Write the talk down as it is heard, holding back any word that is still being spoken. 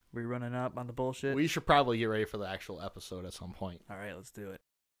We running up on the bullshit? We should probably get ready for the actual episode at some point. All right, let's do it.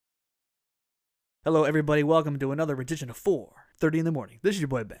 Hello, everybody. Welcome to another edition of 4:30 in the morning. This is your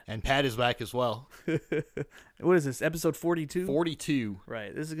boy, Ben. And Pat is back as well. What is this, episode 42? 42.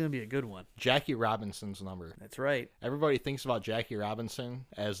 Right, this is going to be a good one. Jackie Robinson's number. That's right. Everybody thinks about Jackie Robinson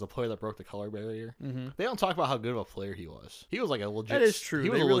as the player that broke the color barrier. Mm-hmm. They don't talk about how good of a player he was. He was like a legit. That is true.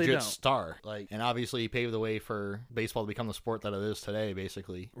 He was They a really legit don't. star. And obviously he paved the way for baseball to become the sport that it is today,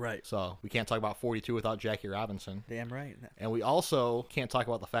 basically. Right. So we can't talk about 42 without Jackie Robinson. Damn right. And we also can't talk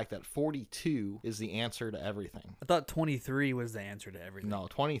about the fact that 42 is the answer to everything. I thought 23 was the answer to everything. No,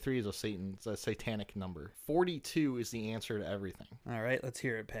 23 is it's a satanic number. 42 is the answer to everything. All right, let's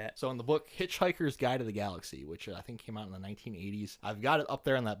hear it, Pat. So in the book Hitchhiker's Guide to the Galaxy, which I think came out in the 1980s, I've got it up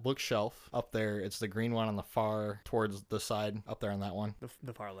there on that bookshelf. Up there, it's the green one on the far towards the side, up there on that one.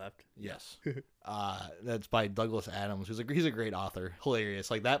 The far left. Yes. That's by Douglas Adams, he's a great author. Hilarious.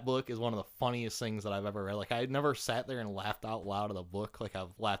 Like, that book is one of the funniest things that I've ever read. Like, I never sat there and laughed out loud at a book like I've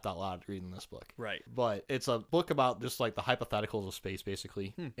laughed out loud reading this book. Right. But it's a book about just like the hypotheticals of space,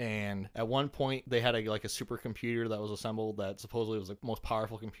 basically. And at one point they had a supercomputer that was assembled that supposedly was the most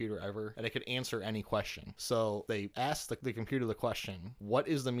powerful computer ever, and it could answer any question. So they asked the computer the question, what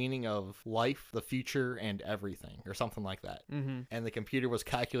is the meaning of life, the future, and everything, or something like that. Mm-hmm. And the computer was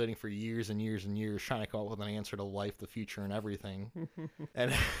calculating for years and years and years, trying to come up with an answer to life, the future, and everything.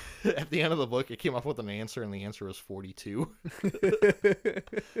 And at the end of the book, it came up with an answer, and the answer was 42.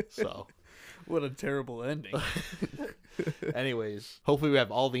 So What a terrible ending. anyways, hopefully we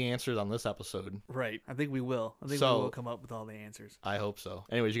have all the answers on this episode. Right. I think we will. I think So- we will come up with all the answers. I hope so.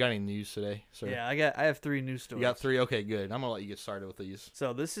 Anyways, you got any news today, sir? Yeah, I have 3 news stories. You got 3? Okay, good. I'm gonna let you get started with these.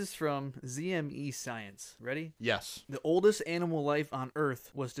 So this is from ZME Science. Ready? Yes. The oldest animal life on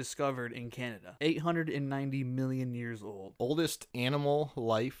Earth was discovered in Canada. 890 million years old. Oldest animal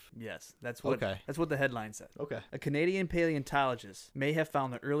life. Yes, that's what the headline said. Okay. A Canadian paleontologist may have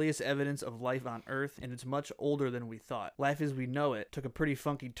found the earliest evidence of life on Earth, and it's much older than we thought. Life as we know it took a pretty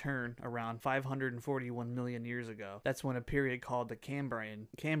funky turn around 541 million years ago. That's when a period called the Cambrian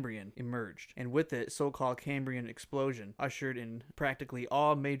emerged, and with it, so-called Cambrian explosion ushered in practically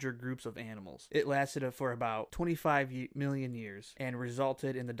all major groups of animals. It lasted for about 25 million years and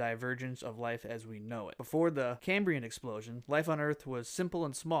resulted in the divergence of life as we know it. Before the Cambrian explosion, life on Earth was simple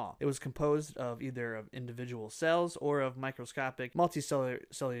and small. It was composed of either of individual cells or of microscopic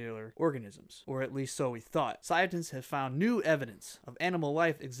multicellular organisms, or at least so we thought. Scientists have found new evidence of animal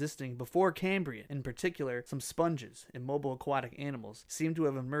life existing before Cambrian. In particular, some sponges and mobile aquatic animals seem to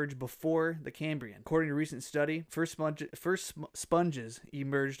have emerged before the Cambrian. According to a recent study, first sponges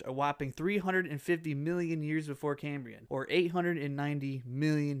emerged a whopping 350 million years before Cambrian, or 890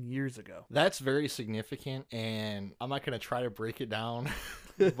 million years ago. That's very significant, and I'm not gonna try to break it down.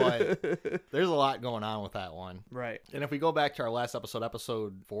 But there's a lot going on with that one. Right. And if we go back to our last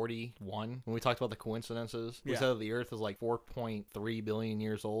episode 41, when we talked about the coincidences, we said that the Earth is like 4.3 billion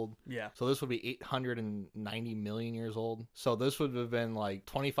years old. Yeah. So this would be 890 million years old. So this would have been like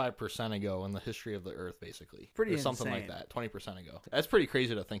 25% ago in the history of the Earth, basically. Pretty or something insane. like that, 20% ago. That's pretty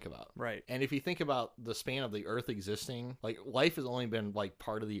crazy to think about. Right. And if you think about the span of the Earth existing, like, life has only been like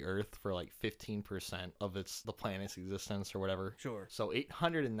part of the Earth for like 15% of the planet's existence or whatever. Sure. So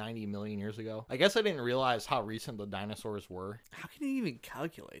 890 million years ago. I guess I didn't realize how recent the dinosaurs were. How can you even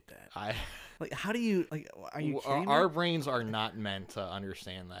calculate that? Like, how do you, are you kidding me? Our brains are not meant to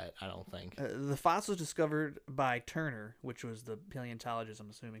understand that, I don't think. The fossils discovered by Turner, which was the paleontologist,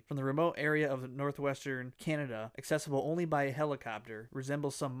 I'm assuming, from the remote area of northwestern Canada, accessible only by a helicopter, resemble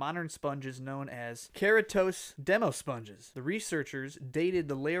some modern sponges known as Keratose demosponges. The researchers dated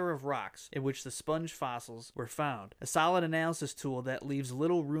the layer of rocks in which the sponge fossils were found, a solid analysis tool that leaves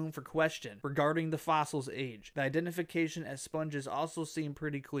little room for question regarding the fossil's age. The identification as sponges also seemed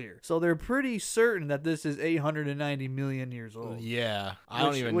pretty clear. So they're pretty certain that this is 890 million years old. Yeah, I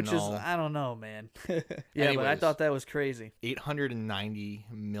don't even know. I don't know, man. Yeah, Anyways, but I thought that was crazy. 890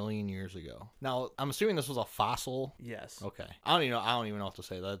 million years ago. Now, I'm assuming this was a fossil. Yes. Okay. I don't even know what to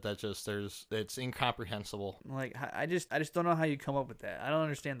say. It's incomprehensible. Like, I just don't know how you come up with that. I don't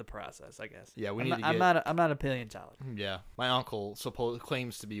understand the process, I guess. Yeah, I'm not a paleontologist. Yeah, my uncle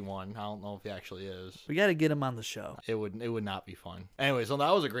claims to be one. I don't know if he actually is. We got to get him on the show. It would not be fun. Anyway, so that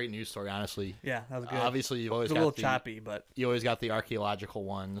was a great news story, honestly. obviously. Yeah, that was good. Obviously, you've It always was a got little the choppy, but you always got the archaeological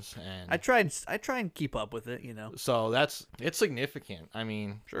ones, and I try and keep up with it, you know. so it's significant. I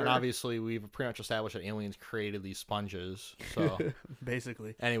mean, Sure. and obviously we've pretty much established that aliens created these sponges. So,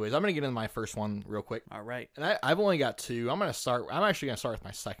 Basically. anyways, I'm gonna get into my first one real quick. All right. And I've only got two. I'm actually gonna start with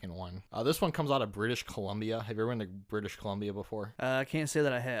my second one. This one comes out of British Columbia. Have you ever been to British Columbia before? I can't say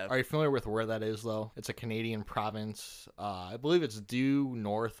that I have. Are you familiar with where that is, though? It's a Canadian province. I believe it's due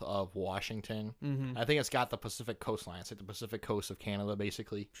north of Washington. Mm-hmm. I think it's got the Pacific coastline. It's like the Pacific coast of Canada,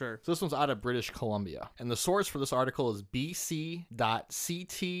 basically. Sure. So this one's out of British Columbia. And the source for this article is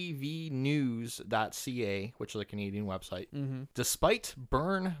bc.ctvnews.ca, which is a Canadian website. Mm-hmm. Despite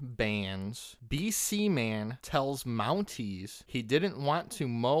burn bans, BC man tells Mounties he didn't want to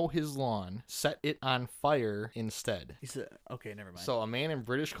mow his lawn, set it on fire instead. He said, okay, never mind. So a man in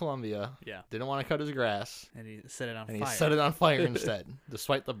British Columbia yeah. didn't want to cut his grass, And he set it on and fire. he set it on fire instead,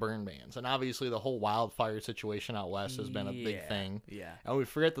 despite the burn bans. And obviously the whole wildfire situation out west has been a big Yeah. thing. Yeah. And we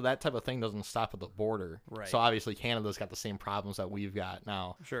forget that that type of thing doesn't stop at the border. Right. So obviously Canada's got the same problems that we've got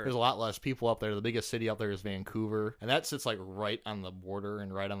now. Sure. There's a lot less people up there. The biggest city up there is Vancouver, and that sits like right on the border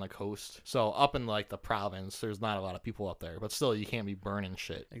and right on the coast. So up in like the province, there's not a lot of people up there, but still you can't be burning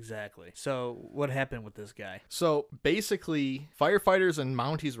shit. Exactly. So what happened with this guy? So basically, firefighters and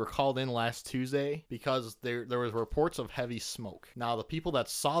Mounties were called in last Tuesday because there was reports of heavy smoke. Now, the people that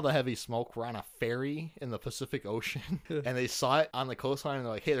saw the heavy smoke were on a ferry in the Pacific Ocean, and they saw it on the coastline, and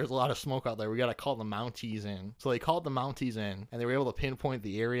they're like, hey, there's a lot of smoke out there. We got to call the Mounties in. So they called the Mounties in, and they were able to pinpoint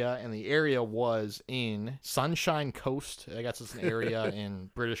the area, and the area was in Sunshine Coast. I guess it's an area in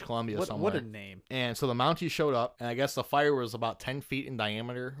British Columbia somewhere. What a name. And so the Mounties showed up, and I guess the fire was about 10 feet in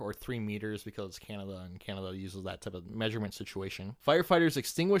diameter, or 3 meters, because it's Canada, and Canada uses that type of measurement situation. Firefighters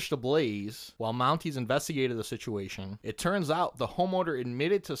extinguished the blaze while Mounties investigated the situation. It turns out the homeowner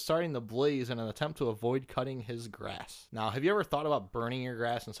admitted to starting the blaze in an attempt to avoid cutting his grass. Now, have you ever thought about burning your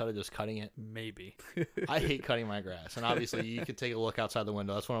grass instead of just cutting it? Maybe. I hate cutting my grass, and obviously you could take a look outside the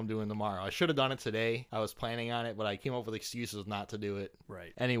window. That's what I'm doing tomorrow. I should have done it today. I was planning on it, but I came up with excuses not to do it.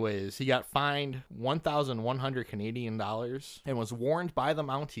 Right. Anyways, he got fined 1,100 Canadian dollars and was warned by the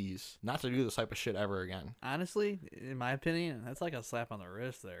Mounties not to do this type of shit ever again. Honestly, in my opinion, that's like a slap on the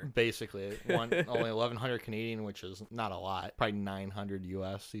wrist there. Basically, only 1,100 Canadian, which is not a lot. Probably 900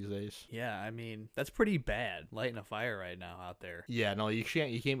 US these days. Yeah, I mean, that's pretty bad. Lighting a fire right now out there. Yeah, no, you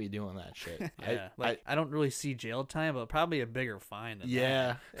can't be doing that shit. Yeah, I don't really see jail time, but probably a bigger fine than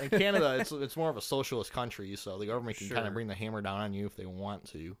yeah, in Canada, it's more of a socialist country, so the government can kind Sure. of bring the hammer down on you if they want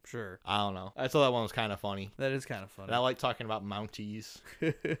to. that. Sure. I don't know. I thought that one was kind of funny. That is kind of And funny. I like talking about Mounties.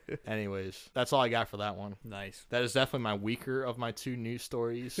 Anyways, that's all I got for that one. Nice. That is definitely my weaker of my two news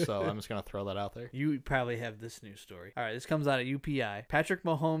stories, so I'm just going to throw that out there. You probably have this news story. All right, this comes out of UPI. Patrick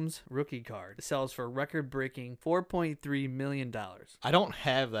Mahomes rookie card sells for record-breaking $4.3 million. I don't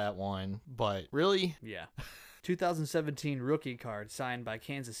have that one, but really? Yeah. 2017 rookie card signed by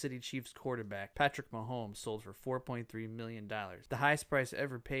Kansas City Chiefs quarterback Patrick Mahomes sold for $4.3 million, the highest price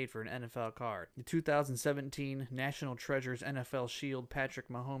ever paid for an NFL card. The 2017 National Treasures NFL Shield Patrick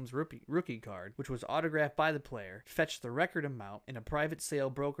Mahomes rookie card, which was autographed by the player, fetched the record amount in a private sale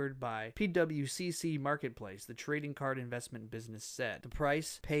brokered by PWCC Marketplace, the trading card investment business said. The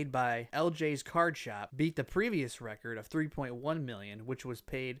price paid by LJ's Card Shop beat the previous record of $3.1 million, which was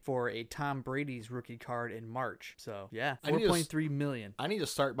paid for a Tom Brady's rookie card in March. So yeah, $4.3 million. I need to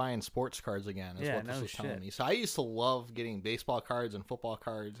start buying sports cards again, is what this was telling me. So I used to love getting baseball cards and football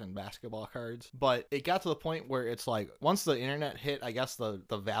cards and basketball cards, but it got to the point where it's like, once the internet hit, I guess the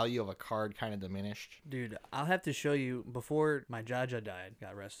value of a card kind of diminished. Dude, I'll have to show you, before my Jaja died,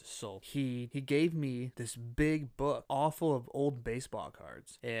 God rest his soul, he gave me this big book all full of old baseball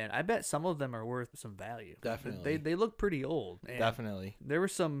cards, and I bet some of them are worth some value. Definitely. They look pretty old. And Definitely. there were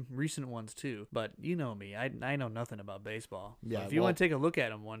some recent ones too, but you know me, I know nothing about baseball. So Yeah, if you well, want to take a look at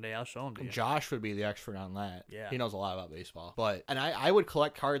them one day, I'll show them to you. Josh would be the expert on that. Yeah. He knows a lot about baseball. And I would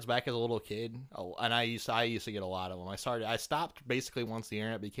collect cards back as a little kid, and I used to get a lot of them. I stopped basically once the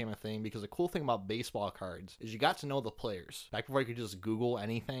internet became a thing, because the cool thing about baseball cards is you got to know the players. Back before you could just Google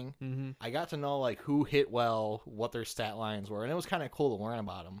anything, I got to know like who hit well, what their stat lines were, and it was kind of cool to learn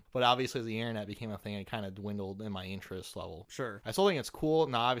about them. But obviously as the internet became a thing, it kind of dwindled in my interest level. Sure. I still think it's cool.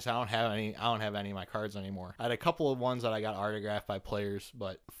 Now obviously I don't have any of my cards anymore. more. I had a couple of ones that I got autographed by players,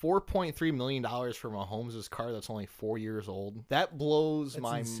 but $4.3 million for Mahomes' car that's only 4 years old. That blows That's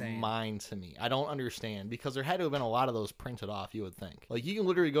my insane. mind to me. I don't understand, because there had to have been a lot of those printed off, you would think. Like, you can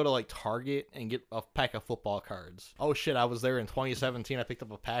literally go to like Target and get a pack of football cards. Oh shit, I was there in 2017. I picked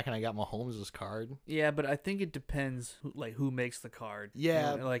up a pack and I got Mahomes' card. Yeah, but I think it depends who makes the card.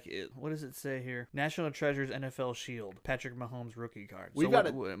 Yeah. What does it say here? National Treasures NFL Shield, Patrick Mahomes rookie card. We've So got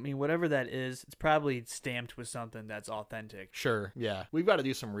I mean, whatever that is, it's probably stamped with something that's authentic. Sure, yeah. We've got to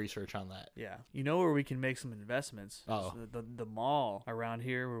do some research on that. Yeah. You know where we can make some investments? Oh. The mall around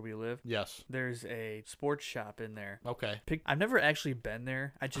here where we live. Yes. There's a sports shop in there. Okay. I've never actually been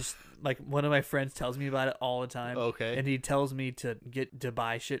there. I just like one of my friends tells me about it all the time. Okay. And he tells me to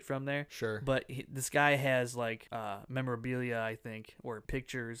buy shit from there. Sure. But this guy has like memorabilia, I think, or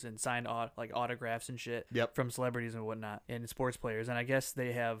pictures and signed autographs and shit. Yep. From celebrities and whatnot and sports players. And I guess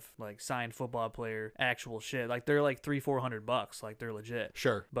they have like signed football player actual shit. Like they're like $300-400. Like they're legit.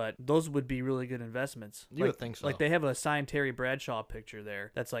 Sure. But those would be really good investments. You would think so. Like they have a signed Terry Bradshaw picture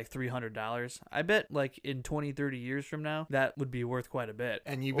there that's like $300. I bet like in 20-30 years from now that would be worth quite a bit.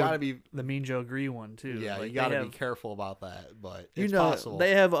 And you've Or got to be the Mean Joe Gree one too. Yeah, Like, you got they to be have- careful about that, but You it's know, possible.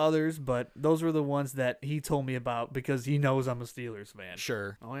 they have others, but those were the ones that he told me about because he knows I'm a Steelers fan.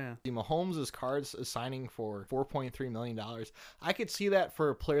 Sure. Oh yeah. The Mahomes' cards is signing for $4.3 million. I could see that for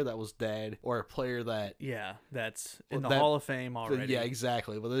a player that was dead or a player that Yeah, that's in the That- Hall of Fame already. Yeah,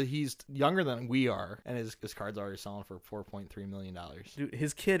 exactly. But he's younger than we are, and his card's already selling for $4.3 million. Dude,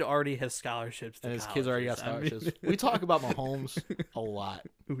 his kid already has scholarships to And his kids already got colleges. I mean- scholarships. We talk about Mahomes a lot.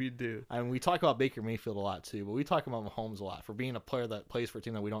 We do. And we talk about Baker Mayfield a lot too, but we talk about Mahomes a lot for being a player that plays for a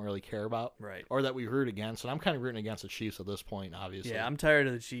team that we don't really care about. Right. Or that we root against. And I'm kind of rooting against the Chiefs at this point, obviously. Yeah, I'm tired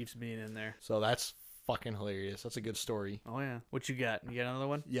of the Chiefs being in there. So that's fucking hilarious. That's a good story. Oh yeah. What you got? You got another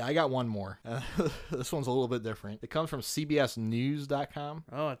one? Yeah, I got one more. This one's a little bit different. It comes from CBSNews.com.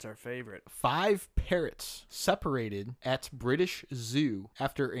 Oh, it's our favorite. 5 parrots separated at British Zoo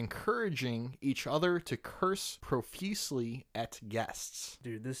after encouraging each other to curse profusely at guests.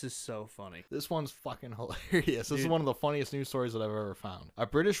 Dude, this is so funny. This one's fucking hilarious. This is Dude. one of the funniest news stories that I've ever found. A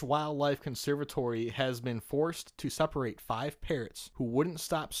British wildlife conservatory has been forced to separate 5 parrots who wouldn't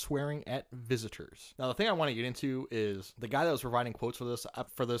stop swearing at visitors. Now, the thing I want to get into is the guy that was providing quotes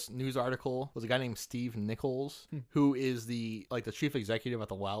for this news article was a guy named Steve Nichols, who is the chief executive at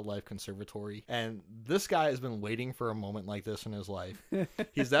the Wildlife Conservatory. And this guy has been waiting for a moment like this in his life.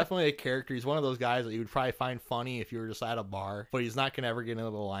 He's definitely a character. He's one of those guys that you would probably find funny if you were just at a bar, but he's not going to ever get into the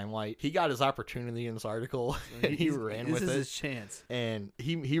limelight. He got his opportunity in this article and he ran with it. This is his chance. And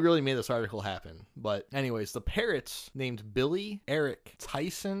he really made this article happen. But anyways, the parrots named Billy, Eric,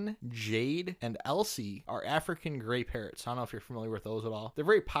 Tyson, Jade, and Elsie are African gray parrots. I don't know if you're familiar with those at all. They're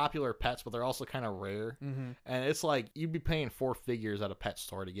very popular pets, but they're also kind of rare. Mm-hmm. And it's like you'd be paying 4 figures at a pet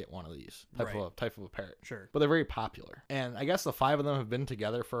store to get one of these type of a parrot. Sure. But they're very popular. And I guess the 5 of them have been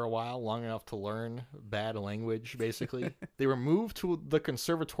together for a while, long enough to learn bad language, basically. They were moved to the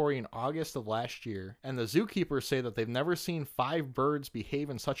conservatory in August of last year, and the zookeepers say that they've never seen 5 birds behave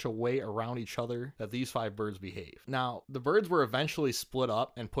in such a way around each other that these 5 birds behave. Now, the birds were eventually split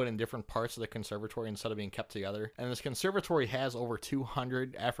up and put in different parts of the conservatory instead of being kept together. And this conservatory has over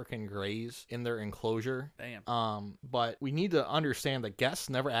 200 African grays in their enclosure. Damn. But we need to understand that guests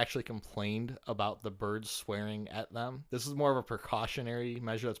never actually complained about the birds swearing at them. This is more of a precautionary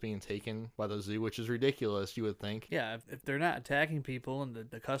measure that's being taken by the zoo, which is ridiculous, you would think. Yeah, if they're not attacking people and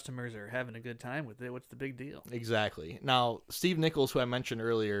the customers are having a good time with it, what's the big deal? Exactly. Now, Steve Nichols, who I mentioned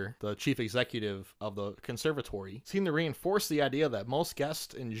earlier, the chief executive of the conservatory, seemed to reinforce the idea that most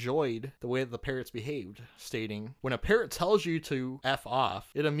guests enjoyed the way that the parrots behaved, stating, "When a parrot tells you to F off,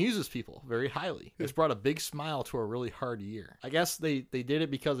 it amuses people very highly. It's brought a big smile to a really hard year." I guess they did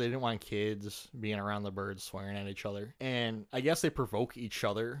it because they didn't want kids being around the birds swearing at each other. And I guess they provoke each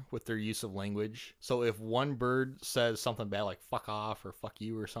other with their use of language. So if one bird says something bad like fuck off or fuck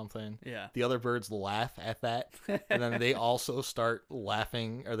you or something, Yeah. the other birds laugh at that. And then they also start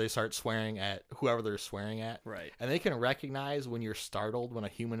laughing, or they start swearing at whoever they're swearing at. Right. And they can recognize when you're startled, when a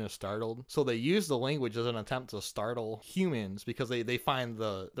human is startled. So they use the language as an attempt to startle humans because they find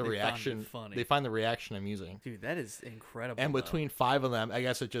the They found it reaction funny. They find the reaction amusing. Dude, that is incredible. And though. between 5 of them, I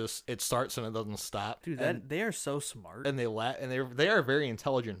guess it starts and it doesn't stop. Dude, And- they are so smart. and they laugh, and they are very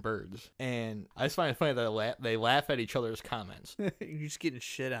intelligent birds. And I just find it funny that they laugh at each other's comments. You're just getting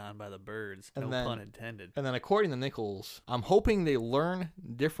shit on by the birds. And No then- pun intended. And then according to Nichols, I'm hoping they learn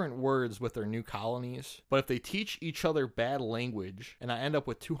different words with their new colonies, but if they teach each other bad language and I end up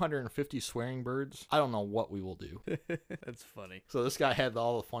with 250 swearing killing birds, I don't know what we will do. That's funny. So this guy had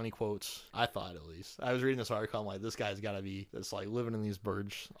all the funny quotes, I thought at least. I was reading this article, I'm like, this guy's got to be just like living in these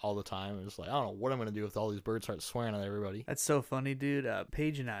birds all the time. And just like, I don't know what I'm going to do if all these birds start swearing at everybody. That's so funny, dude.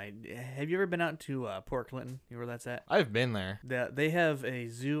 Paige and I, have you ever been out to Port Clinton? You know where that's at? I've been there. They have a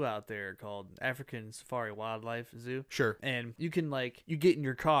zoo out there called African Safari Wildlife Zoo. Sure. And you can you get in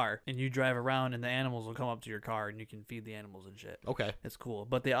your car and you drive around and the animals will come up to your car and you can feed the animals and shit. Okay. It's cool.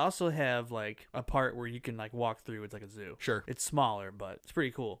 But they also have a part where you can walk through. It's like a zoo. Sure. It's smaller, but it's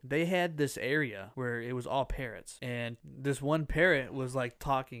pretty cool. They had this area where it was all parrots, and this one parrot was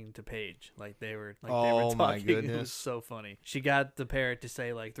talking to Paige. They were Oh talking. my goodness. It was so funny. She got the parrot to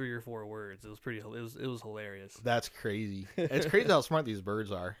say 3 or 4 words. It was it was hilarious. That's crazy. It's crazy how smart these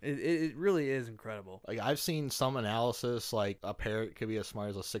birds are. It really is incredible. I've seen some analysis a parrot could be as smart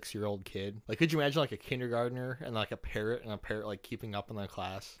as a 6-year-old kid. Could you imagine a kindergartner and a parrot keeping up in their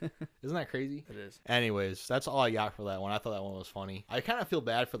class? Isn't that crazy? It is. Anyways, that's all I got for that one. I thought that one was funny. I kind of feel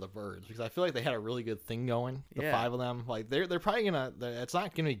bad for the birds because I feel like they had a really good thing going. The 5 of them, they're probably it's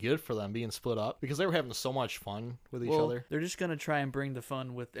not gonna be good for them being split up because they were having so much fun with each other. They're just gonna try and bring the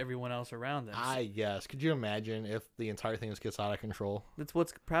fun with everyone else around them. I guess. Could you imagine if the entire thing just gets out of control? That's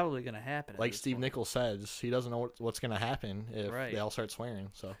what's probably gonna happen. Like Steve Nichols says, he doesn't know what's gonna happen if Right. they all start swearing.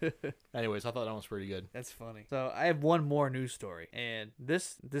 So, anyways, I thought that one was pretty good. That's funny. So I have one more news story, and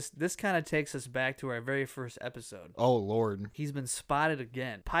this kind of takes us back to our very first episode. Oh Lord. He's been spotted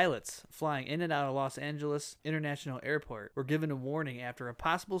again. Pilots flying in and out of Los Angeles International Airport were given a warning after a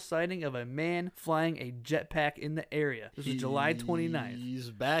possible sighting of a man flying a jetpack in the area. This was July 29th. He's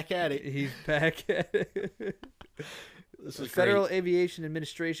back at it. He's back at it. This The is Federal great. Aviation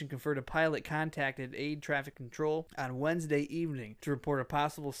Administration confirmed a pilot contacted Aid Traffic Control on Wednesday evening to report a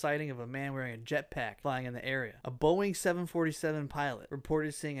possible sighting of a man wearing a jetpack flying in the area. A Boeing 747 pilot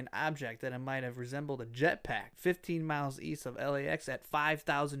reported seeing an object that might have resembled a jetpack 15 miles east of LAX at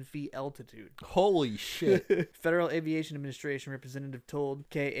 5,000 feet altitude. Holy shit. Federal Aviation Administration representative told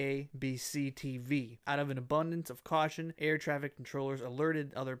KABC-TV, out of an abundance of caution, air traffic controllers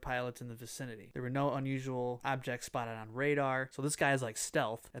alerted other pilots in the vicinity. There were no unusual objects spotted on radar. So this guy is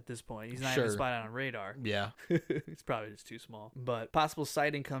stealth at this point. He's not even spotted on radar. Yeah. He's probably just too small. But possible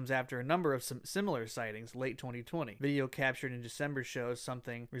sighting comes after a number of similar sightings late 2020. Video captured in December shows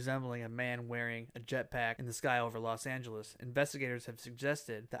something resembling a man wearing a jetpack in the sky over Los Angeles. Investigators have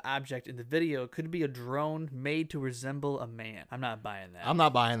suggested the object in the video could be a drone made to resemble a man. I'm not buying that. I'm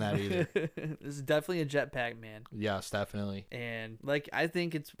not buying that either. This is definitely a jetpack, man. Yes, definitely. And I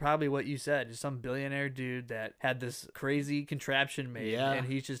think it's probably what you said. Just some billionaire dude that had this crazy contraption made, and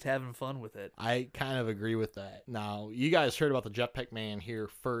he's just having fun with it. I kind of agree with that. Now, you guys heard about the jetpack man here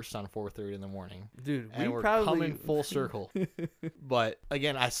first on 4:30 in the morning. Dude, and we're coming full circle. But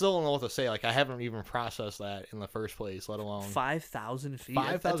again, I still don't know what to say. I haven't even processed that in the first place, let alone 5,000 feet.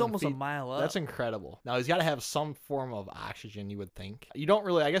 5,000 That's almost feet. a mile up. That's incredible. Now he's got to have some form of oxygen, you would think. You don't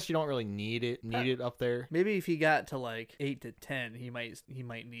really. I guess you don't really need it up there. Maybe if he got to 8 to 10, he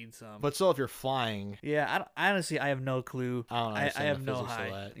might need some. But still, if you're flying, yeah, honestly, I have no clue. I don't I understand have the no physics of high.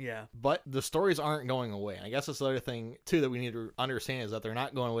 that. Yeah. But the stories aren't going away. And I guess that's the other thing, too, that we need to understand is that they're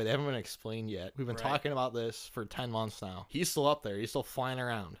not going away. They haven't been explained yet. We've been talking about this for 10 months now. He's still up there. He's still flying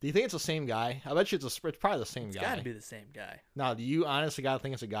around. Do you think it's the same guy? I bet you it's probably the same guy. It's got to be the same guy. Now, do you honestly got to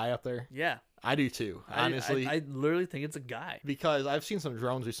think it's a guy up there? Yeah. I do too, honestly. I literally think it's a guy. Because I've seen some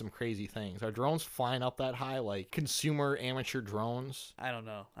drones do some crazy things. Are drones flying up that high, consumer amateur drones? I don't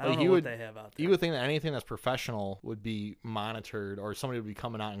know. I don't know what they have out there. You would think that anything that's professional would be monitored, or somebody would be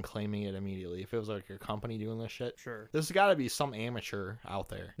coming out and claiming it immediately if it was a company doing this shit. Sure. There's got to be some amateur out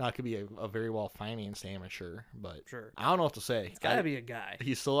there. Now, it could be a very well-financed amateur, but sure. I don't know what to say. It's got to be a guy.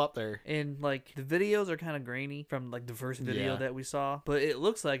 He's still up there. And the videos are kind of grainy from the first video that we saw, but it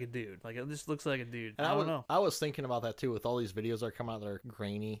looks like a dude. It just looks like a dude. And I don't know. I was thinking about that too with all these videos that are coming out that are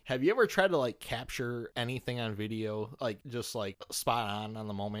grainy. Have you ever tried to capture anything on video, just spot on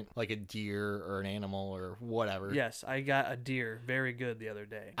the moment, like a deer or an animal or whatever? Yes, I got a deer very good the other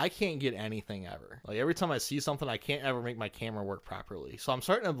day. I can't get anything ever. Every time I see something, I can't ever make my camera work properly. So I'm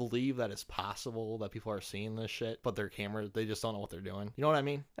starting to believe that it's possible that people are seeing this shit, but their cameras, they just don't know what they're doing. You know what I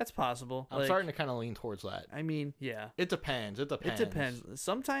mean? That's possible. I'm starting to kind of lean towards that. I mean, yeah. It depends. It depends.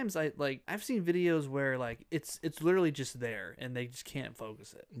 Sometimes I've I've seen videos where like it's literally just there and they just can't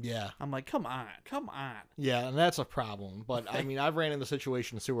focus it. Yeah. I'm like, come on. Yeah, and that's a problem. But I mean, I've ran into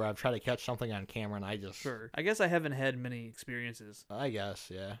situations too where I've tried to catch something on camera and I just Sure. I guess I haven't had many experiences. I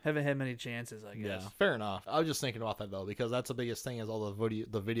guess, yeah. Haven't had many chances, I guess. Yeah, fair enough. I was just thinking about that though, because that's the biggest thing is all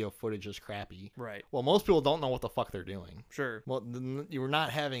the video footage is crappy. Right. Well, most people don't know what the fuck they're doing. Sure. Well, you're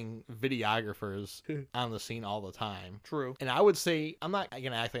not having videographers on the scene all the time. True. And I would say I'm not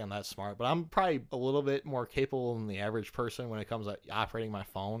gonna act like I'm that smart, but I'm probably a little bit more capable than the average person when it comes to operating my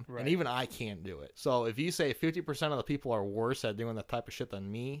phone. Right. And even I can't do it. So if you say 50% of the people are worse at doing that type of shit than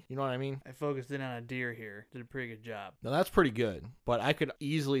me, you know what I mean? I focused in on a deer here. Did a pretty good job. Now that's pretty good, but I could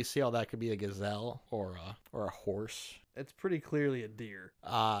easily see how that could be a gazelle or a horse. It's pretty clearly a deer. Do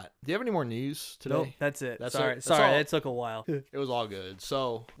you have any more news today? Nope, that's it. That's Sorry, it. That's sorry, all. that took a while. It was all good.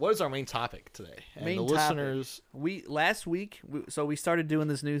 So, what is our main topic today? And Main the topic. listeners, Last week, we started doing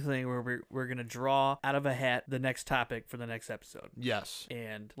this new thing where we're gonna draw out of a hat the next topic for the next episode. yes,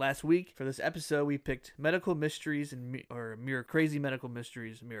 And last week for this episode, we picked medical mysteries and crazy medical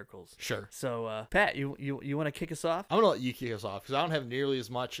mysteries and miracles. sure. So, Pat, you want to kick us off? I'm gonna let you kick us off because I don't have nearly as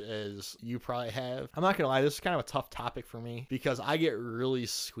much as you probably have. I'm not gonna lie, this is kind of a tough topic for me because I get really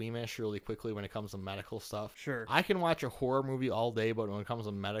squeamish really quickly when it comes to medical stuff. Sure. I can watch a horror movie all day, but when it comes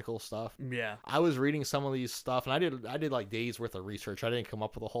to medical stuff, Yeah. I was reading some of these stuff, and I did like days worth of research. I didn't come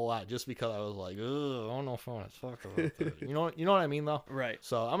up with a whole lot just because I was like, ugh, I don't know if I want to talk about that. You know what I mean, though. Right.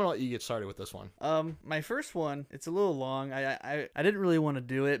 So I'm gonna let you get started with this one. My first one, it's a little long. I didn't really want to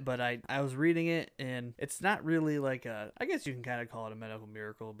do it, but I was reading it, and it's not really like I guess you can kind of call it a medical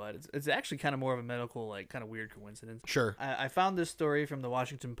miracle, but it's actually kind of more of a medical, like, kind of weird coincidence. Sure. I found this story from the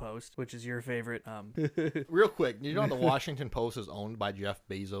Washington Post, which is your favorite. Real quick, you know the Washington Post is owned by Jeff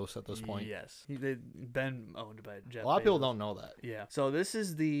Bezos at this point? Yes. They've been owned by Jeff A lot of people Bezos. don't know that. Yeah. So this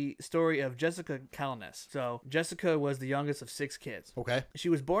is the story of Jessica Calness. So Jessica was the youngest of 6 kids. Okay. She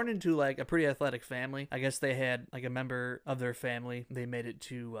was born into like a pretty athletic family. I guess they had like a member of their family. They made it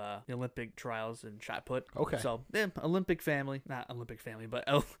to the Olympic trials in shot put. Okay. So Olympic family, not Olympic family, but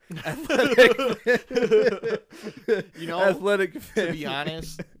athletic. You know, athletic to family. be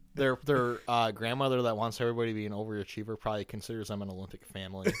honest, their grandmother that wants everybody to be an overachiever probably considers them an Olympic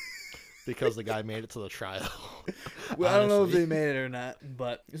family because the guy made it to the trial. Well, I don't know if honestly. they made it or not,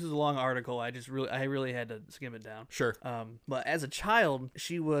 but this is a long article. I really had to skim it down. Sure. But as a child,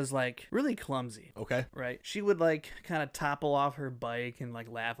 she was like really clumsy. Okay. Right. She would like kind of topple off her bike and like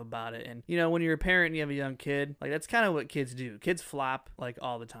laugh about it. And you know, when you're a parent and you have a young kid, like that's kind of what kids do. Kids flop like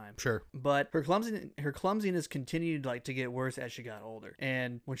all the time. Sure. But her clumsiness continued like to get worse as she got older.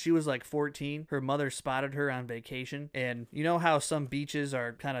 And when she was like 14, her mother spotted her on vacation. And you know how some beaches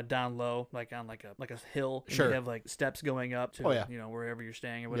are kind of down low, like on like a hill. And Sure. you have like steps going up to Oh, yeah. you know wherever you're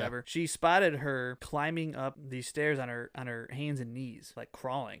staying or whatever. She spotted her climbing up these stairs on her hands and knees, like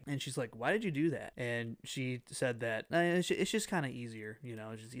crawling. And she's like, "Why did you do that?" And she said that it's just kind of easier, you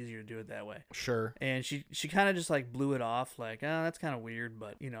know, it's just easier to do it that way. Sure. And she kind of just like blew it off, like, oh, that's kind of weird,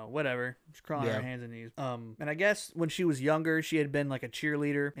 but you know, whatever. Just crawling on her hands and knees. And I guess when she was younger, she had been like a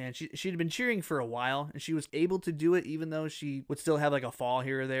cheerleader, and she'd been cheering for a while, and she was able to do it, even though she would still have like a fall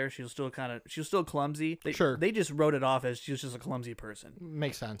here or there. She was still clumsy. Sure. They just wrote it off as she was just a clumsy person.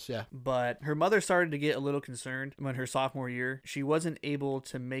 Makes sense. Yeah. But her mother started to get a little concerned when her sophomore year, she wasn't able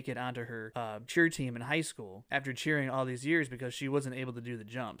to make it onto her cheer team in high school after cheering all these years because she wasn't able to do the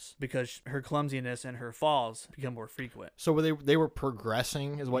jumps because her clumsiness and her falls become more frequent. So they were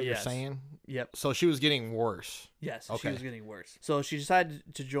progressing, is what Yes. you're saying? Yep. So she was getting worse. Yes, Okay. she was getting worse. So she decided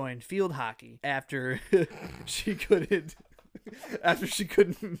to join field hockey after she couldn't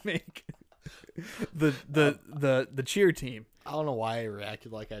make the cheer team. I don't know why I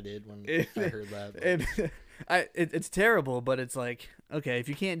reacted like I did when I heard that. But And it's terrible, but it's like, okay, if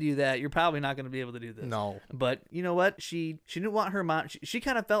you can't do that, you're probably not going to be able to do this. no. But you know what? She didn't want her mom. She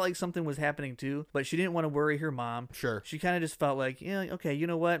kind of felt like something was happening too, but she didn't want to worry her mom. Sure. She kind of just felt like, yeah, okay, you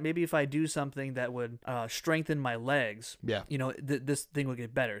know what? Maybe if I do something that would strengthen my legs, Yeah. you know, this thing would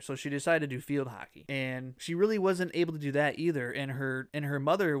get better. So she decided to do field hockey, and she really wasn't able to do that either. And her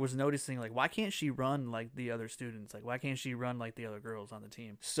mother was noticing, like, why can't she run like the other students? Like, why can't she run like the other girls on the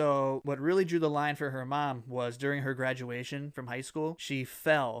team? So what really drew the line for her mom was during her graduation from high school, she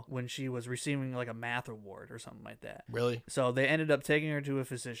fell when she was receiving like a math award or something like that. Really? So they ended up taking her to a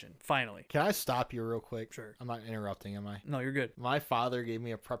physician, finally. Can I stop you real quick? Sure. I'm not interrupting, am I? No, you're good. My father gave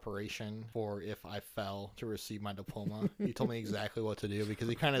me a preparation for if I fell to receive my diploma. He told me exactly what to do because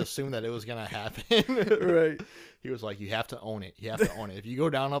he kind of assumed that it was going to happen. Right. He was like, you have to own it. You have to own it. If you go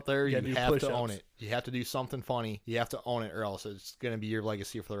down up there, you have to own it. You have to do something funny. You have to own it or else it's going to be your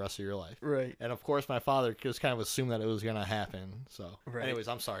legacy for the rest of your life. Right. And of course, my father just kind of assumed that it was going to happen. So Right. anyways,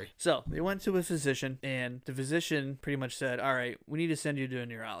 I'm sorry. So they went to a physician, and the physician pretty much said, all right, we need to send you to a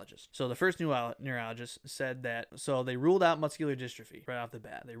neurologist. So the first neurologist said that, so they ruled out muscular dystrophy right off the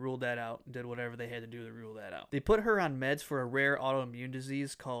bat. They ruled that out, did whatever they had to do to rule that out. They put her on meds for a rare autoimmune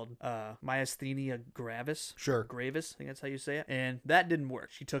disease called myasthenia gravis. Sure. Gravis, I think that's how you say it. And that didn't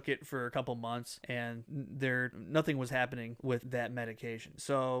work. She took it for a couple months, and nothing was happening with that medication.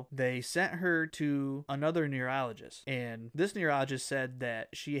 So they sent her to another neurologist, and this neurologist said that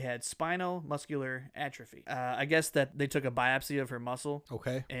she had spinal muscular atrophy. I guess that they took a biopsy of her muscle,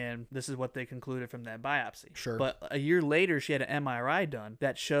 Okay. and this is what they concluded from that biopsy. Sure. But a year later, she had an MRI done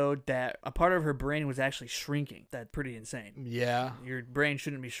that showed that a part of her brain was actually shrinking. That's pretty insane. Yeah, Your brain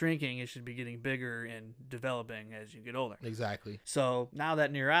shouldn't be shrinking. It should be getting bigger and developing as you get older. exactly. So now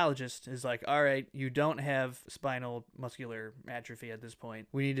that neurologist is like, all right, you don't have spinal muscular atrophy at this point.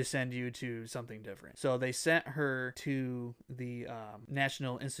 We need to send you to something different. So they sent her to the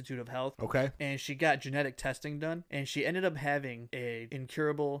National Institute of Health. Okay. And she got genetic testing done, and she ended up having a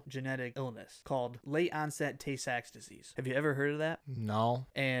incurable genetic illness called late onset Tay-Sachs disease. Have you ever heard of that? No.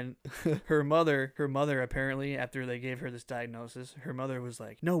 And her mother apparently, after they gave her this diagnosis, her mother was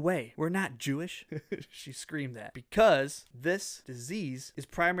like, no way, we're not Jewish. She screamed that because this disease is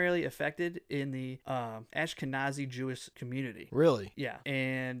primarily affected in the Ashkenazi Jewish community. Really? Yeah,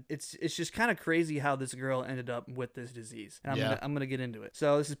 and it's just kind of crazy how this girl ended up with this disease. And I'm gonna get into it.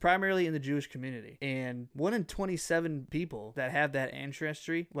 So this is primarily in the Jewish community, and 1 in 27 people that have that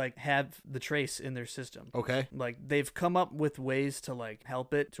ancestry like have the trace in their system. Okay. Like they've come up with ways to like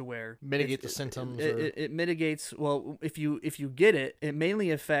help it to where Mitigate the symptoms. it mitigates. Well, if you get it, it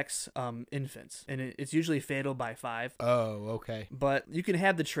mainly affects infants, and it's usually fatal by 5. Oh, okay. But you can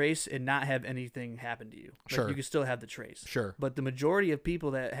have the trace and not have anything happen to you. Like, Sure. you can still have the trace. Sure. But the majority of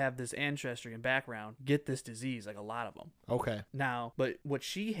people that have this ancestry and background get this disease, like a lot of them. Okay. Now, but what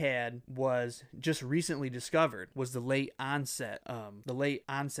she had was just recently discovered was the late onset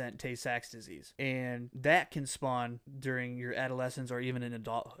Tay-Sachs disease, and that can spawn during your adolescence or even in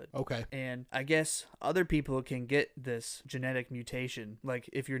adulthood. Okay. And I guess other people can get this genetic mutation, like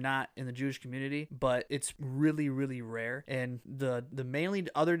if you're not in the Jewish community, but it's really, really rare. And the mainly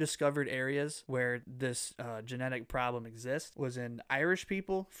other discovered areas where this genetic problem exists was in Irish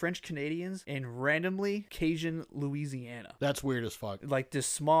people, French Canadians, and randomly Cajun Louisiana. That's weird as fuck. Like this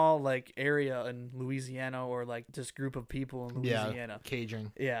small like area in Louisiana, or like this group of people in Louisiana. Yeah,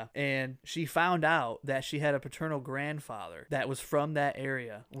 Cajun. Yeah, and she found out that she had a paternal grandfather that was from that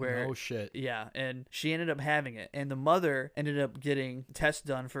area where Oh shit. yeah, and she ended up having it, and the mother ended up getting tests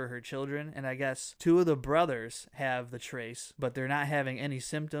done for her children, and I guess 2 of the brothers have the trace, but they're not having any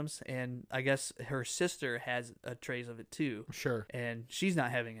symptoms, and I guess her sister has a trace of it too, Sure. and she's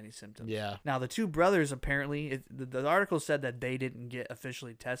not having any symptoms. Yeah. Now the 2 brothers apparently, the article said that they didn't get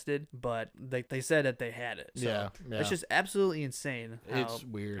officially tested, but they said that they had it. So Yeah. it's just absolutely insane. How It's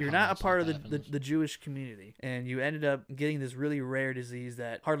weird. you're how not that a part of stuff happens. the Jewish community, and you ended up getting this really rare disease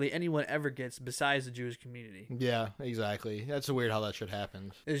that hardly anyone ever gets besides the Jewish community. Yeah, exactly. That's weird how that shit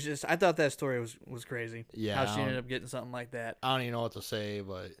happens. It's just, I thought that story was crazy. Yeah, How I she don't- ended up getting something like that. I don't even know what to say,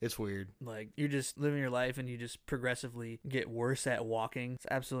 but it's weird. Like, you're just living your life and you just progressively get worse at walking. It's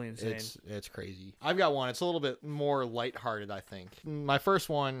absolutely insane. It's crazy. I've got one. It's a little bit more lighthearted, I think. My first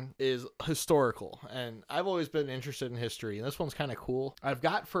one is historical, and I've always been interested in history, and this one's kind of cool. I've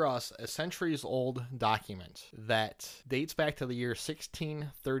got for us a centuries-old document that dates back to the year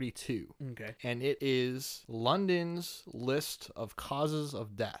 1632. Okay. And it is London's list of causes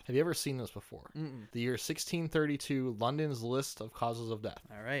of death. Have you ever seen this before? Mm-mm. The year 1632, London's list of causes of death.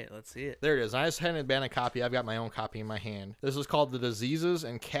 All right, let's see it. There it is. I just handed Ben a copy. I've got my own copy in my hand. This is called The Diseases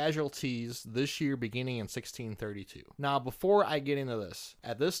and Casualties this year beginning in 1632. Now, before I get into this,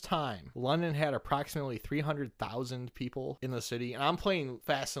 at this time, London had approximately 300,000 people in the city. And I'm playing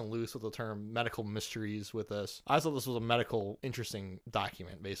fast and loose with the term medical mysteries with this. I thought this was a medical interesting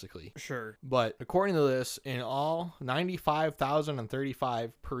document, basically. Sure. But according to this, in all,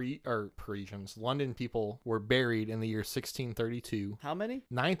 95,035 Parisians, London people, were buried in the year 1632. How many?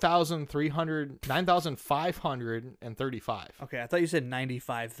 9,535. Okay, I thought you said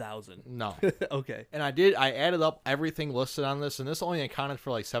 95,000. No. Okay. And I added up everything everything listed on this, and this only accounted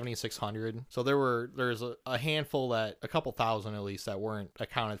for like 7,600. So there's a handful, that a couple thousand at least, that weren't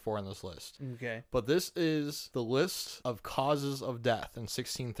accounted for in this list. Okay. But this is the list of causes of death in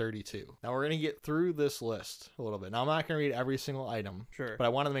 1632. Now we're going to get through this list a little bit. Now I'm not going to read every single item, Sure. but I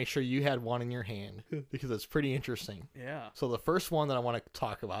wanted to make sure you had one in your hand because it's pretty interesting. Yeah. So the first one that I want to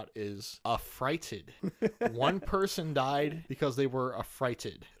talk about is affrighted. One person died because they were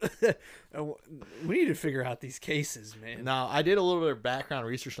affrighted. We need to figure out these cases, man. Now, I did a little bit of background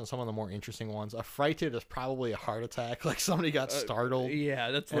research on some of the more interesting ones. Affrighted is probably a heart attack, like somebody got startled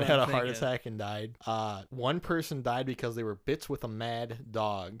Yeah, that's and what had I'm a heart thinking. attack and died. One person died because they were bit with a mad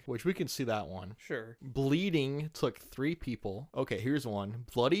dog, which we can see that one. Sure. Bleeding took 3 people. Okay, here's one.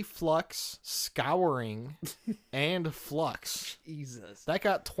 Bloody flux, scouring, and flux. Jesus. That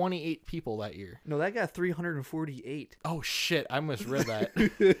got 28 people that year. No, that got 348. Oh shit, I misread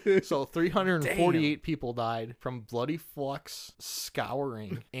that. So 348 people died from bloody flux,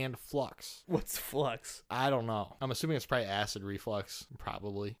 scouring, and flux. What's flux? I don't know. I'm assuming it's probably acid reflux,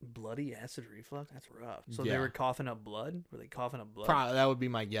 probably. Bloody acid reflux? That's rough. So Yeah. they were coughing up blood? Were they coughing up blood? That would be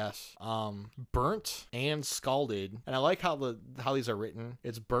my guess. Burnt and scalded, and I like how these are written.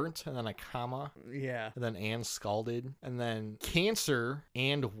 It's burnt and then a comma, Yeah. and then and scalded, and then cancer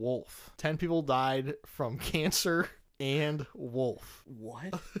and wolf. 10 people died from cancer and wolf.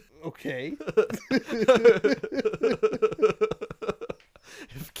 What? Okay.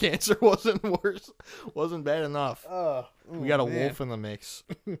 If cancer wasn't bad enough, we got a wolf in the mix.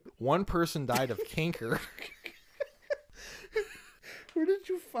 One person died of canker. Where did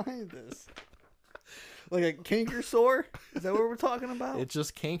you find this? Like a canker sore? Is that what we're talking about? It's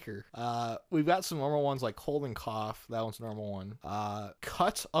just canker. We've got some normal ones like cold and cough. That one's a normal one.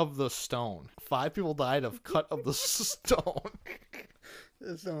 Cut of the stone. 5 people died of cut of the stone.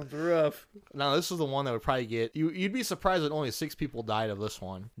 That sounds rough. Now, this is the one that would probably get... You'd be surprised that only 6 people died of this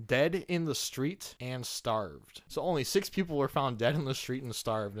one. Dead in the street and starved. So only 6 people were found dead in the street and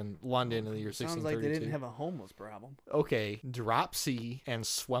starved in London in the year Sounds 1632. like they didn't have a homeless problem. Okay, dropsy and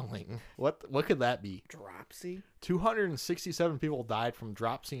swelling. What could that be? Dropsy? 267 people died from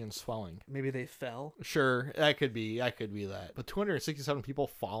dropsy and swelling. Maybe they fell. Sure, that could be that. But 267 people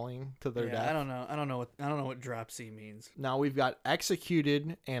falling to their death. I don't know what dropsy means. Now we've got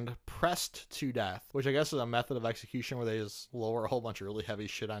executed and pressed to death, which I guess is a method of execution where they just lower a whole bunch of really heavy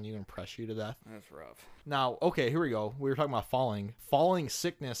shit on you and press you to death. That's rough. Now, okay, here we go. We were talking about falling. Falling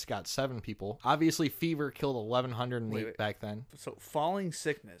sickness got 7 people. Obviously, fever killed 1,108 Wait. back then. So falling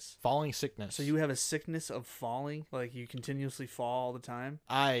sickness. Falling sickness. So you have a sickness of falling, like you continuously fall all the time.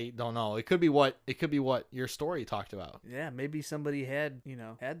 I don't know. It could be what your story talked about. Yeah, maybe somebody had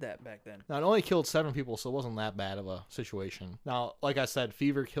that back then. Now, it only killed 7 people, so it wasn't that bad of a situation. Now, like I said,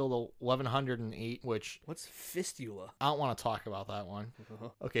 fever killed 1,108, which What's fistula? I don't want to talk about that one.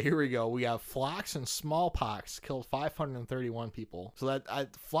 Okay, here we go. We have flocks and smallpox killed 531 people. So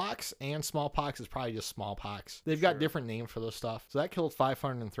that flocks and smallpox is probably just smallpox. They've got different names for this stuff. So that killed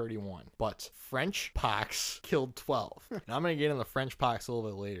 531. But French pox killed 12. And I'm going to get into French pox a little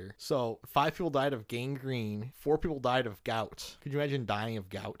bit later. So 5 people died of gangrene. 4 people died of gout. Could you imagine dying of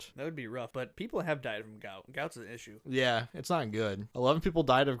gout? That would be rough, but people have died from gout. Gout's an issue. Yeah, it's not good. 11 people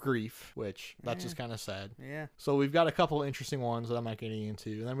died of grief, which that's just kind of sad. Yeah. So we've got a couple interesting ones that I'm not getting into.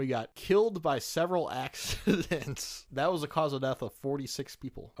 And then we got killed by several accidents. That was a cause of death of 46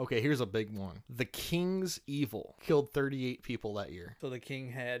 people. Okay, here's a big one. The King's Evil killed 38 people that year. So the king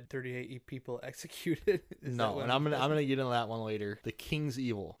had 38 people executed? No, and I'm gonna get into that one later. The King's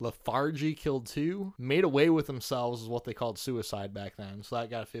Evil. Lethargy killed 2. Made away with themselves is what they called suicide back then. So that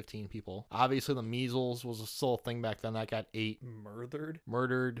got 15 people. Obviously, the measles was still a thing back then. That got 8. Murdered?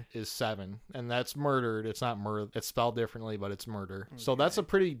 Murdered is 7, and that's murdered. It's not murder. It's spelled differently, but it's murder. So that's a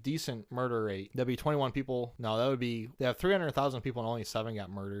pretty decent murder rate. That'd be 21 people. No, that would be, they have 300,000 people and only 7 got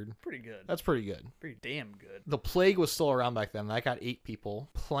murdered. Pretty good. That's pretty good. Pretty damn good. The plague was still around back then. That got 8 people.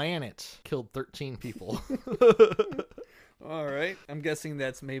 Planet killed 13 people. All right. I'm guessing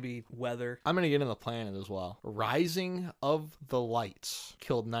that's maybe weather. I'm going to get into the planet as well. Rising of the Lights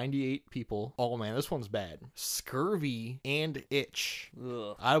killed 98 people. Oh man, this one's bad. Scurvy and itch.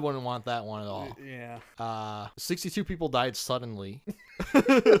 Ugh. I wouldn't want that one at all. Yeah. 62 people died suddenly.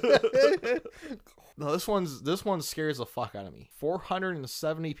 No, this one scares the fuck out of me.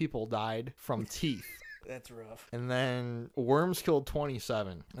 470 people died from teeth. That's rough. And then worms killed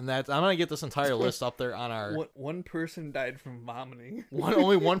 27. And I'm gonna get this entire list up there on our. One person died from vomiting.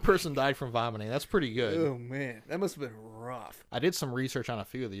 Only one person died from vomiting. That's pretty good. Oh man, that must have been rough. I did some research on a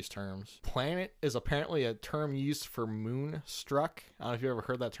few of these terms. Planet is apparently a term used for moonstruck. I don't know if you ever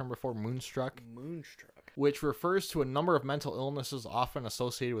heard that term before. Moonstruck. Moonstruck. which refers to a number of mental illnesses often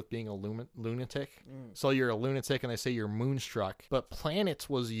associated with being a lunatic. So you're a lunatic and they say you're moonstruck. But planets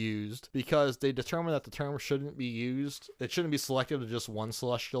was used because they determined that the term shouldn't be used. It shouldn't be selective to just one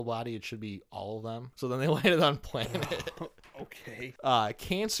celestial body. It should be all of them. So then they landed on planet. Okay.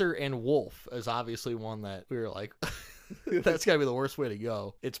 Cancer and wolf is obviously one that we were like... That's gotta be the worst way to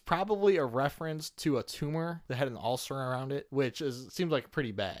go. It's probably a reference to a tumor that had an ulcer around it, which seems like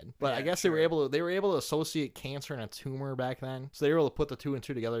pretty bad. But Yeah, I guess sure. they were able to associate cancer and a tumor back then, so they were able to put the two and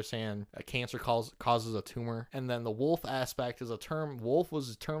two together, saying a cancer causes a tumor. And then the wolf aspect is a term. Wolf was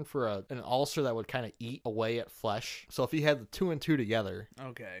a term for an ulcer that would kind of eat away at flesh. So if you had the two and two together,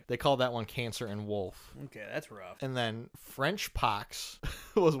 Okay. they called that one cancer and wolf. Okay, that's rough. And then French pox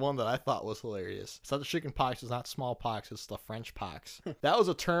was one that I thought was hilarious. It's not the chicken pox, it's not smallpox, it's the French pox. That was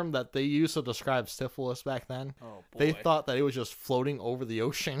a term that they used to describe syphilis back then. Oh boy. They thought that it was just floating over the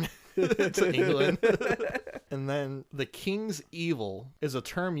ocean to England. And then the king's evil is a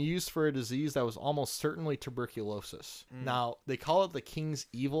term used for a disease that was almost certainly tuberculosis. Now, they call it the king's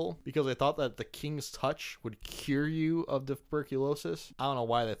evil because they thought that the king's touch would cure you of tuberculosis. I don't know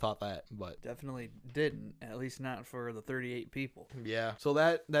why they thought that, but Definitely didn't. At least not for the 38 people. yeah. So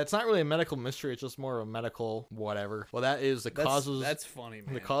that's not really a medical mystery. It's just more of a medical whatever. Well, that is the causes. That's funny,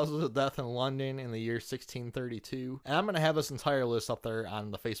 man. The causes of death in London in the year 1632. And I'm going to have this entire list up there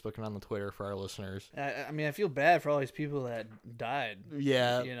on the Facebook and on the Twitter for our listeners. I mean, I feel bad for all these people that died.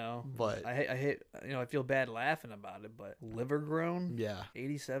 Yeah. You know, but- I hate, I feel bad laughing about it, but liver grown? Yeah.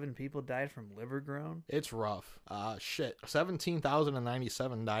 87 people died from liver grown? It's rough.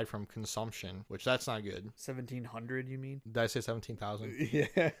 17,097 died from consumption, which that's not good. 1700, you mean? Did I say 17,000? Yeah.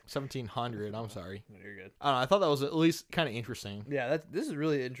 1,700. I'm sorry. You're good. I don't know. I thought that was at least kind of interesting. Yeah, this is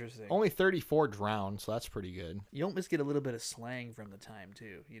really interesting. Only 34 drowned, so that's pretty good. You almost get a little bit of slang from the time,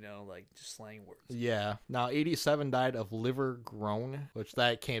 too. You know, like just slang words. Yeah. Now 87 died of liver grown, which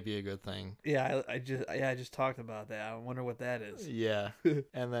that can't be a good thing. Yeah, I just talked about that. I wonder what that is. Yeah.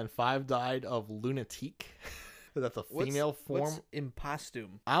 And then 5 died of lunatique. That's a female form. What's impostum?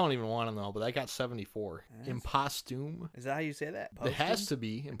 I don't even want to know, but that got 74. That's- Impostum. Is that how you say that? It has to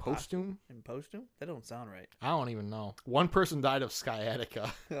be. Impostum? Impostum? That don't sound right. I don't even know. One person died of sciatica,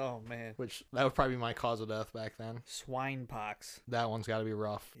 Oh, man. which that would probably be my cause of death back then. Swine pox. That one's got to be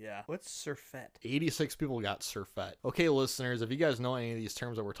rough. Yeah. What's surfeit? 86 people got surfeit. Okay, listeners, if you guys know any of these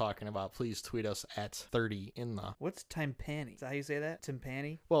terms that we're talking about, please tweet us at 30 in the. What's timpani? Is that how you say that?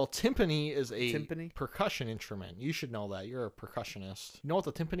 Timpani? Well, timpani is a Timpani? percussion instrument. You should know that. You're a percussionist. You know what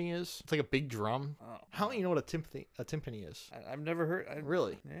the timpani is? It's like a big drum. Oh. How don't you know what a timpani is? I've never heard.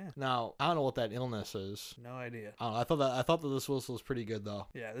 Really? Yeah. Now, I don't know what that illness is. No idea. I don't know. I thought that this was pretty good though.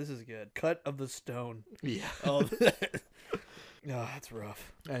 Yeah, this is good. Cut of the stone. Yeah. Oh, oh, that's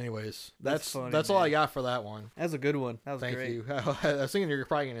rough. Anyways, That's that's funny, all I man. got for that one. That was a good one. That was Thank great. you. I was thinking you're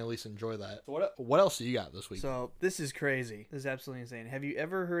probably gonna at least enjoy that. So what else do you got this week? So this is crazy. This is absolutely insane. Have you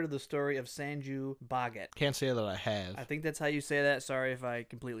ever heard of the story of Sanju Bhagat? Can't say that I have. I think that's how you say that. Sorry if I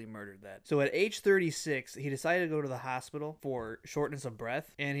completely murdered that. So at age 36, he decided to go to the hospital for shortness of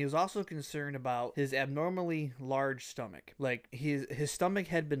breath, and he was also concerned about his abnormally large stomach. Like his stomach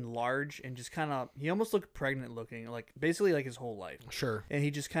had been large and just kind of, he almost looked pregnant looking, like basically like his whole life. Sure. And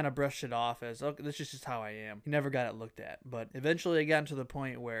he just kind of brushed it off as, oh, this is just how I am. He never got it looked at. But eventually it got to the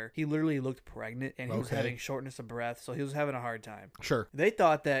point where he literally looked pregnant and he was Okay. having shortness of breath, so he was having a hard time. Sure. They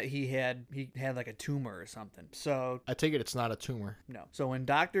thought that he had like a tumor or something. So I take it it's not a tumor. no. So when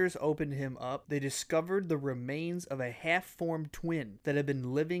doctors opened him up, they discovered the remains of a half-formed twin that had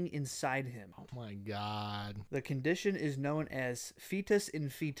been living inside him. Oh my god. The condition is known as fetus in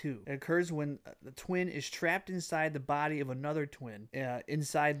fetu. It occurs when the twin is trapped inside the body of another twin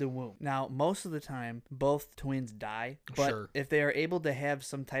inside the womb. Now, most of the time, both twins die, but Sure. if they are able to have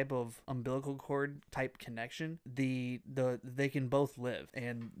some type of umbilical cord type connection, they can both live,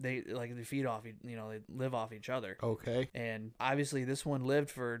 and they feed off, they live off each other. Okay. And obviously, this one lived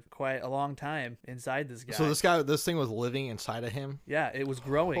for quite a long time inside this guy. So this thing was living inside of him? Yeah, it was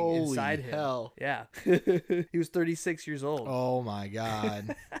growing Holy inside him. hell. Yeah. He was 36 years old. Oh my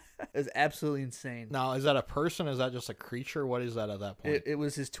god. It was absolutely insane. Now, is that a person? Is that just a creature? What is that at that point? It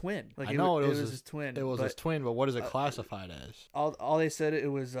was his twin. Like I know it was his twin. It was but his twin, but what is it classified as? all they said it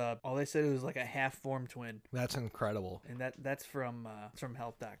was like a half-formed twin, That's incredible. and that's from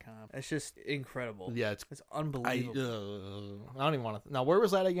health.com. It's just incredible. Yeah, it's It's unbelievable. I don't even want to. Now, where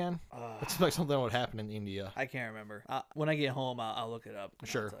was that again? Uh, It seems like something that would happen in India. I can't remember. When I get home, I'll look it up. and I'll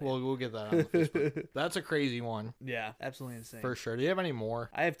Sure, tell you. we'll get that on the Facebook. That's a crazy one Yeah, absolutely insane. for sure. Do you have any more?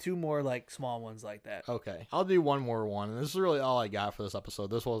 I have two more like small ones like that. Okay, I'll do one more one, and this is really all I got for this episode.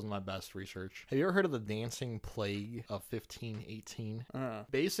 This wasn't my best research. Have you ever heard of the dancing plague of 1518?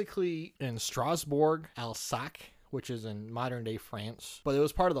 Basically, in Strasbourg, Alsace, which is in modern day France, but it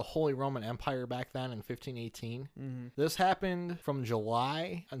was part of the Holy Roman Empire back then in 1518. This happened from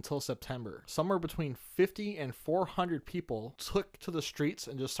July until September. Somewhere between 50 and 400 people took to the streets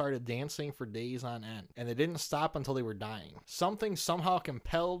and just started dancing for days on end, and they didn't stop until they were dying. Something somehow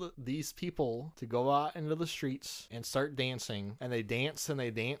compelled these people to go out into the streets and start dancing, and they danced and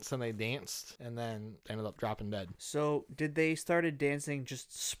they danced and they danced, and then ended up dropping dead. So did they started dancing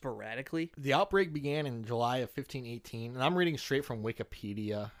just sporadically? The outbreak began in July of 1518, and I'm reading straight from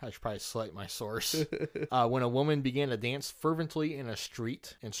Wikipedia. I should probably cite my source. When a woman began to dance fervently in a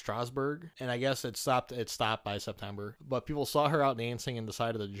street in Strasbourg, and I guess it stopped by September, but people saw her out dancing and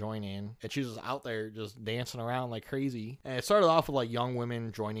decided to join in, and she was out there just dancing around like crazy. And it started off with like young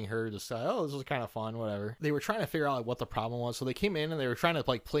women joining her, just like, oh, this is kind of fun, whatever. They were trying to figure out like what the problem was, so they came in and they were trying to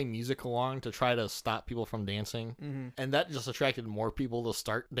like play music along to try to stop people from dancing, and that just attracted more people to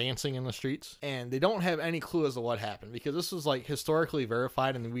start dancing in the streets. And they don't have any clue as to what happened, because this is like historically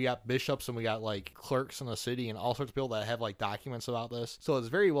verified, and we got bishops and we got like clerks in the city and all sorts of people that have like documents about this, so it's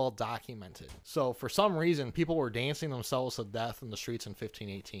very well documented. So for some reason people were dancing themselves to death in the streets in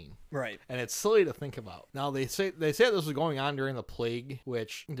 1518, Right. and it's silly to think about. Now they say this was going on during the plague,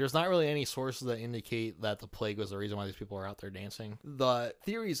 which there's not really any sources that indicate that the plague was the reason why these people were out there dancing. The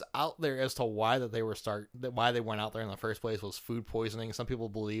theories out there as to why they went out there in the first place was food poisoning. Some people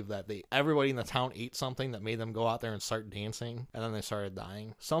believe that everybody in the town ate something that made them go out there and start dancing, and then they started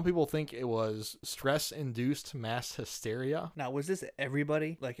dying. Some people think it was stress-induced mass hysteria. Now, was this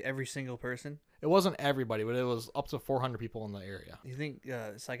everybody? Like every single person? It wasn't everybody, but it was up to 400 people in the area. You think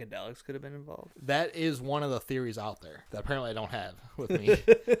psychedelics could have been involved? That is one of the theories out there that apparently I don't have with me.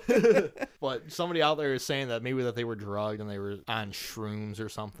 But somebody out there is saying that maybe that they were drugged and they were on shrooms or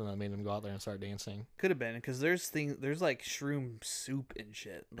something that made them go out there and start dancing. Could have been, because there's like shroom soup and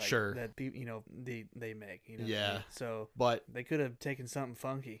shit. Like, Sure. That they make. You know Yeah. what I mean? So But they could have taken something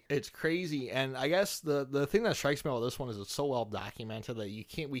funky. it's crazy, and I guess the thing that strikes me about this one is it's so well documented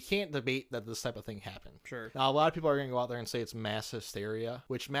that we can't debate that this type of thing happened. Sure. Now a lot of people are going to go out there and say it's mass hysteria,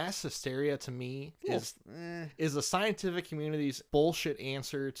 which mass hysteria to me is the scientific community's bullshit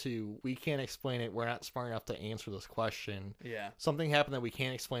answer to we can't explain it, we're not smart enough to answer this question. Yeah. Something happened that we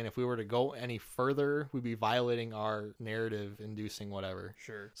can't explain. If we were to go any further, we'd be violating our narrative, inducing whatever.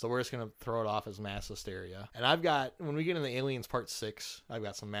 Sure. So we're just going to throw it off as mass hysteria. And when we get into Aliens Part 6, I've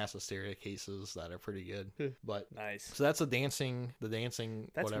got some mass hysteria cases that are pretty good. But Nice. so that's the dancing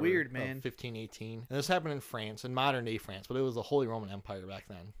That's whatever, weird, of man. 1518. And this happened in France, in modern day France, but it was the Holy Roman Empire back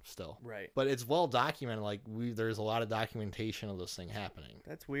then still. Right. But it's well documented. Like there's a lot of documentation of this thing happening.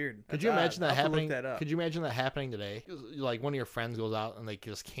 That's weird. Could you imagine that happening? Look that up. Could you imagine that happening today? Like one of your friends goes out and they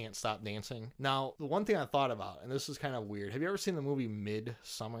just can't stop dancing. Now, the one thing I thought about, and this is kind of weird. Have you ever seen the movie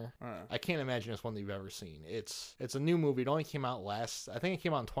Midsummer? I can't imagine it's one that you've ever seen. It's a new movie. It only came out I think it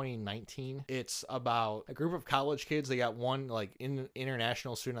came out in 2019. It's about a group of college kids. They got one like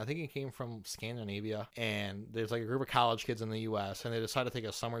international student. I think he came from Scandinavia, and there's like a group of college kids in the US, and they decide to take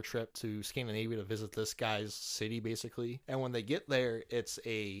a summer trip to Scandinavia to visit this guy's city basically. And when they get there, it's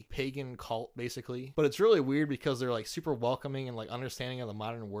a pagan cult basically, but it's really weird because they're like super welcoming and like understanding of the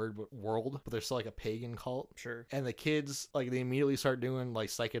modern world, but they're still like a pagan cult. Sure. And the kids, like, they immediately start doing like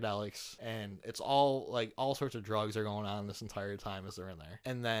psychedelics, and it's all sorts of drugs are going on this entire time as they're in there.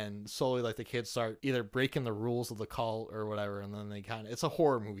 And then slowly, like, the kids start either breaking the rules of the cult or whatever, and then they it's a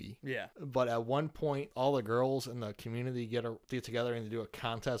horror movie. Yeah. But at one point, all the girls in the community get together and they do a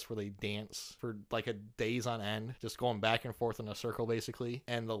contest where they dance for like a days on end, just going back and forth in a circle basically.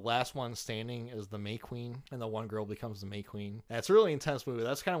 And the last one standing is the May Queen, and the one girl becomes the May Queen. And it's a really intense movie.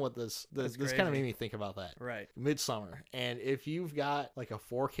 That's kind of what this kind of made me think about that. Right. Midsummer. And if you've got like a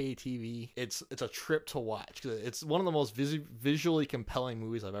 4K TV, it's a trip to watch. It's one of the most visually compelling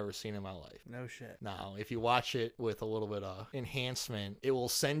movies I've ever seen in my life. No shit. Now, if you watch it with a little bit of enhancement, it will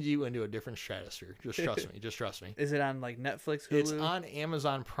send you into a different stratosphere. Just trust me. Just trust me. Is it on like Netflix, Hulu? It's on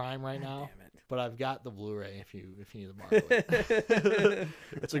Amazon Prime right now. Damn it. But I've got the Blu-ray if you need to borrow it.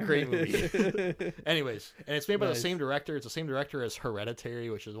 It's a great movie. Anyways, and it's made by the same director. It's the same director as Hereditary,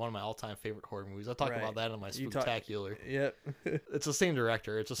 which is one of my all-time favorite horror movies. I talked about that in my Spooktacular. Yep. It's the same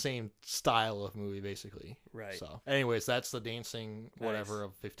director. It's the same style of movie, basically. Right. So, anyways, that's the dancing whatever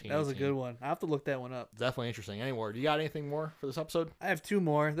of 15. That was a good one. I have to look that one up. Definitely interesting. Any more? Do you got anything more for this episode? I have two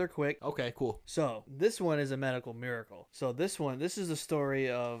more. They're quick. Okay, cool. So this one is a medical miracle. So this is the story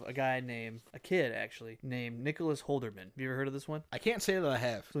of a guy named, I kid actually named Nicholas Holderman. Have you ever heard of this one? I can't say that I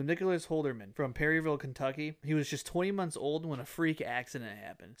have. So Nicholas Holderman from Perryville, Kentucky. He was just 20 months old when a freak accident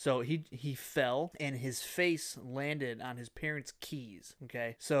happened. So he fell and his face landed on his parents' keys.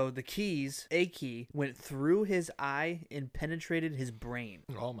 Okay, so the keys, a key, went through his eye and penetrated his brain.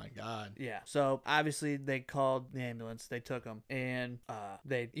 Oh my God. Yeah. So obviously they called the ambulance. They took him and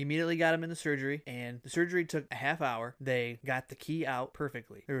they immediately got him in the surgery. And the surgery took a half hour. They got the key out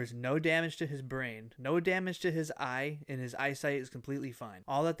perfectly. There was no damage to his brain, no damage to his eye, and his eyesight is completely fine.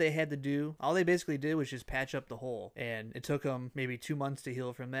 All that they had to do, all they basically did was just patch up the hole, and it took him maybe 2 months to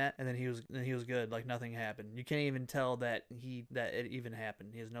heal from that. And then he was good, like nothing happened. You can't even tell that it even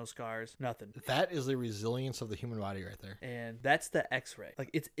happened. He has no scars, nothing. That is the resilience of the human body right there. And that's the X-ray. Like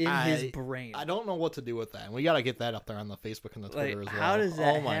it's in his brain. I don't know what to do with that. And we got to get that up there on the Facebook and the Twitter as well. How does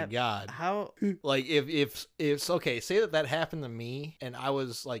that Oh my God. How? Like if okay, say that happened to me and I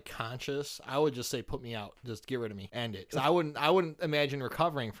was like conscious, I would just say put me out, just get rid of me, end it. 'Cause I wouldn't imagine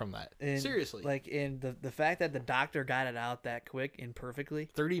recovering from that. And, seriously. Like in the fact that the doctor got it out that quick and perfectly.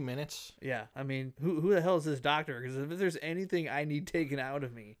 30 minutes. Yeah, I mean, who the hell is this doctor? Because if there's anything I need taken out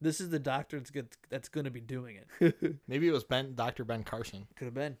of me, this is the doctor that's going to be doing it. Maybe it was Dr. Ben Carson. Could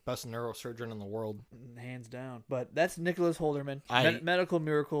have been. Best neurosurgeon in the world. Hands down. But that's Nicholas Holderman. Medical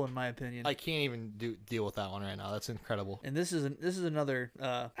miracle, in my opinion. I can't even deal with that one right now. That's incredible. And this is another,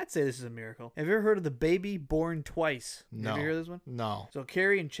 I'd say this is a miracle. Have you ever heard of the baby born twice? No. Have you heard of this one? No. So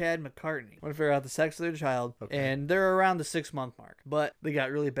Carrie and Chad McCartney want to figure out the sex of their child, Okay. and they're around the 6-month mark. But they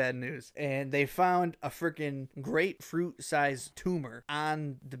got really bad news, and they found a freaking grapefruit-sized tumor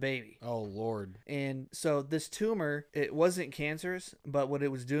on the baby. Oh Lord. And so this tumor, it wasn't cancerous, but what it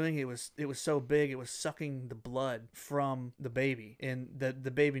was doing, it was so big, it was sucking the blood from the baby, and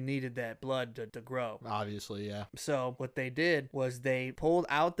the baby needed that blood to grow. Obviously, yeah. So what they did was they pulled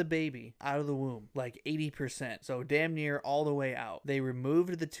out the baby out of the womb, like 80%. So damn near all the way out. They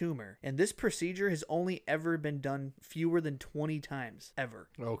removed the tumor. And this procedure has only ever been done fewer than 20 times ever.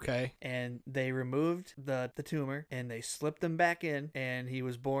 Okay. And they removed the tumor and they slipped him back in, and he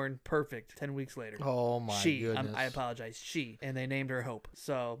was born perfect 10 weeks later. Oh my goodness. I apologize. She. And they named her Hope.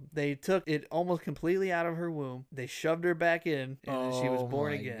 So they took it almost completely out of her womb. They shoved her back in, and then she was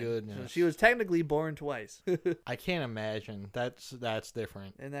born again. Goodness. So she was technically born twice. I can't imagine. That's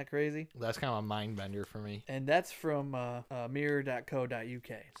different. Isn't that crazy? That's kind of a mind bender for me. And that's from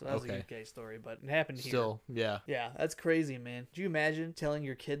mirror.co.uk. So that was a UK story, but it happened here. Still, yeah. Yeah, that's crazy, man. Do you imagine telling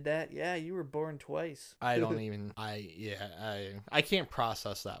your kid that? Yeah, you were born twice. I don't even. I can't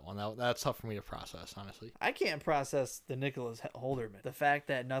process that one. That's tough for me to process, honestly. I can't process the Nicholas Holderman. The fact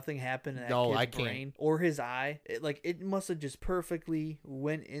that nothing happened in that kid's brain or his eye. It must have just perfectly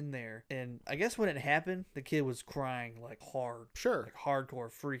went in there. And I guess when it happened, the kid was crying like hard. Sure. Like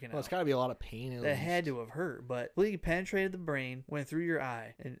hardcore freaking out. Well, it's got to be a lot of pain. That had to have hurt, but he penetrated the brain, went through your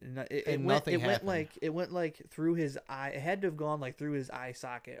eye, and it went like through his eye. It had to have gone like through his eye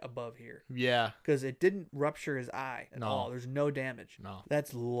socket above here. Yeah. Because it didn't rupture his eye at all. There's no damage. No.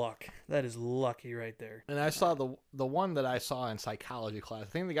 That's luck. That is lucky right there. And I saw the one that I saw in psychology class. I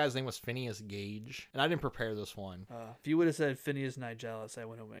think the guy's name was Phineas Gage, and I didn't prepare this one. If you would have said Phineas Nigellus, I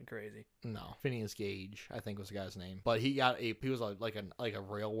would have went crazy. No, Phineas Gage, I think was the guy's name. But he was like a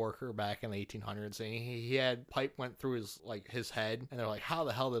rail worker back in the 1800s, and he had pipe went through his head, and they're like, how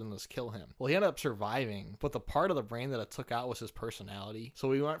the hell didn't this kill him? Well, he ended up surviving, but the part of the brain that it took out was his personality.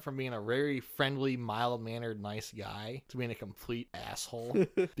 So he went from being a very friendly, mild-mannered, nice guy to being a complete asshole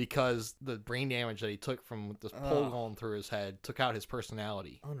because the brain damage that he took from this pole going through his head took out his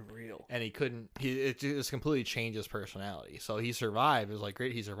personality. Unreal. And it just completely changed his personality. So he survived. It was like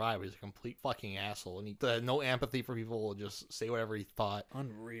great he survived. He's a complete fucking asshole, and he had no empathy for people. Will just say whatever he thought.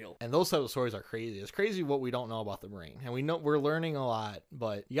 Unreal. And those type of stories are crazy. It's crazy what we don't know about the brain, and we're learning a lot.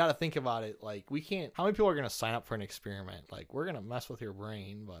 But you got to think about it. Like, we can't. How many people are going to sign up for an experiment? Like, we're going to mess with your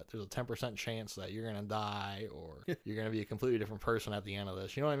brain, but there's a 10% chance that you're going to die or you're going to be a completely different person at the end of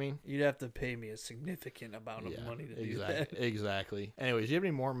this. You know what I mean? You'd have to pay me a significant amount of money to do that. Exactly. Anyways, do you have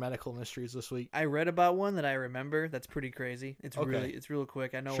any more medical mysteries this week? I read about one that I remember. That's pretty crazy. It's real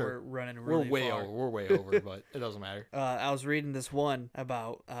quick. I know we're running really far. We're way over, but it doesn't matter. I was reading this one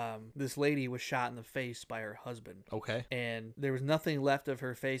about this lady was shot in the face by her husband. Okay. And there was nothing left of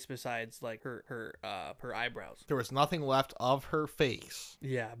her face besides like her eyebrows. There was nothing left of her face.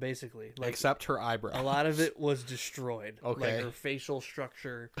 Yeah, basically. Except her eyebrows. A lot of it was destroyed. Okay. Like her facial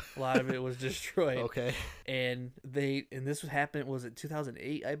structure, a lot of it was destroyed. Okay. And this happened, was it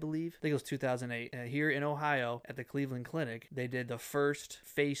 2008, I believe? I think it was 2008. Here in Ohio at the Cleveland Clinic, they did the first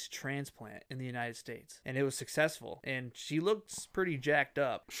face transplant in the United States. And it was successful. And she looks pretty jacked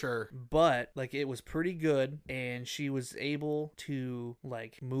up. Sure. but like it was pretty good, and she was able to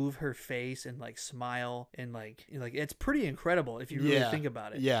like move her face and like smile, and like it's pretty incredible if you really think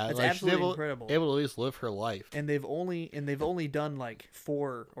about it. Yeah, it's like, she's absolutely incredible. able to at least live her life. And they've only done like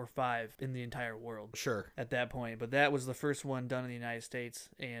 4 or 5 in the entire world. Sure. At that point, but that was the first one done in the United States,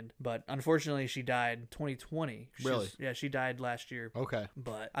 but unfortunately she died 2020. Really? She died last year. Okay.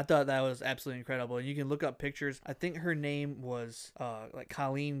 But I thought that was absolutely incredible, and you can look up pictures. I think her name was like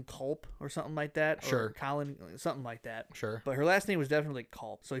Colleen Culp or something like that. Sure. Or Colin, something like that. Sure. But her last name was definitely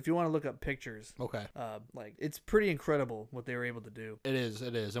Culp. So if you want to look up pictures, Okay. like it's pretty incredible what they were able to do. It is.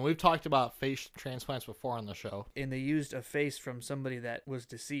 And we've talked about face transplants before on the show. And they used a face from somebody that was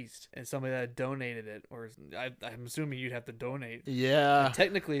deceased and somebody that donated it, or I'm assuming you'd have to donate. Yeah. And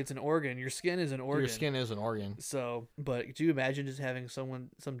technically, it's an organ. Your skin is an organ. Your skin is an organ. So, but do you imagine just having some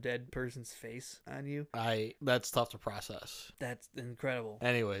dead person's face on you? That's tough to process. That's incredible.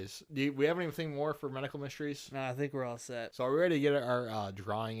 Anyways, we have anything more for medical mysteries? No, I think we're all set. So are we ready to get our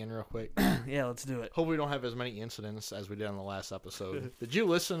drawing in real quick? Yeah, let's do it. Hope we don't have as many incidents as we did on the last episode. Did you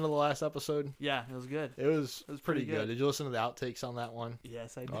listen to the last episode? Yeah, it was good. It was pretty good. good. Did you listen to the outtakes on that one?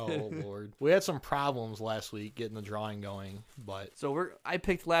 Yes, I did. Oh Lord, we had some problems last week getting the drawing going, but So I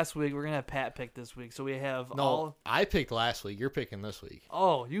picked last week. We're gonna have Pat pick this week. So we have no, I picked last week. You're picking this week.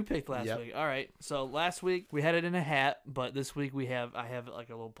 Oh, you picked last Yep. week. All right. So last week we had it in a hat, but this week I have like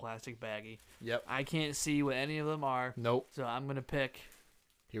a little plastic baggie. Yep. I can't see what any of them are. Nope. So I'm gonna pick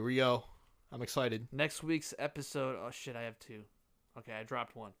Here we go. I'm excited. next week's episode. Oh shit, I have 2. Okay, I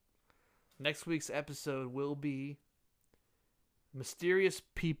dropped one. Next week's episode will be Mysterious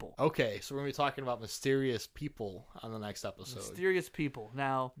People. Okay, so we're gonna be talking about mysterious people on the next episode. Mysterious People.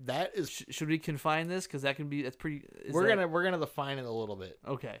 Now, That is should we confine this? Because that's pretty. we're gonna define it a little bit.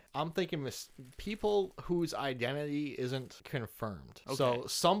 Okay. I'm thinking people whose identity isn't confirmed. Okay. So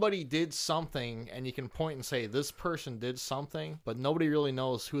somebody did something, and you can point and say this person did something, but nobody really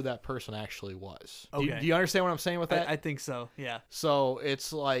knows who that person actually was. Okay. Do you understand what I'm saying with that? I think so. Yeah. So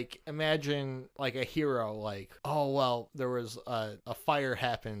it's like, imagine like a hero, like, oh well, there was a fire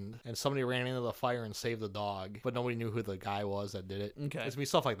happened and somebody ran into the fire and saved the dog, but nobody knew who the guy was that did it. Okay. It's gonna be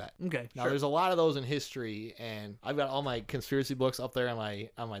stuff like that. Okay. Now sure. there's a lot of those in history, and I've got all my conspiracy books up there on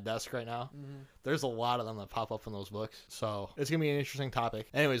my desk right now. Mhm. There's a lot of them that pop up in those books, so it's gonna be an interesting topic.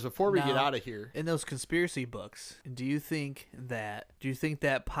 Anyways, before we get Now, out of here, In those conspiracy books, do you think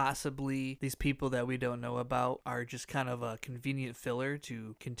that possibly these people that we don't know about are just kind of a convenient filler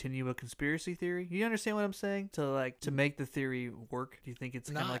to continue a conspiracy theory? You understand what I'm saying? To make the theory work, do you think it's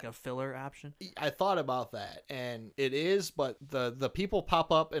kind of Not- like a filler option? I thought about that, and it is, but the people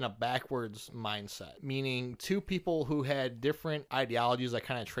pop up in a backwards mindset, meaning two people who had different ideologies that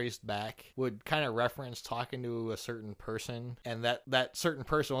kind of traced back would kind of reference talking to a certain person, and that certain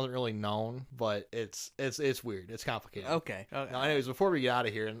person wasn't really known, but it's weird. It's complicated. Okay. Now, anyways, before we get out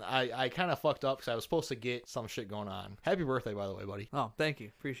of here, and I kind of fucked up because I was supposed to get some shit going on. Happy birthday, by the way, buddy. Oh, thank you.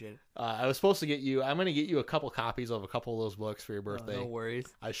 Appreciate it. I was supposed to get you. I'm gonna get you a couple copies of a couple of those books for your birthday. No worries.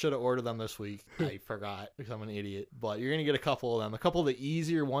 I should have ordered them this week. I forgot because I'm an idiot. But you're gonna get a couple of them. A couple of the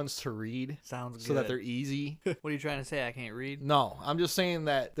easier ones to read, Sounds good. so that they're easy. What are you trying to say? I can't read? No, I'm just saying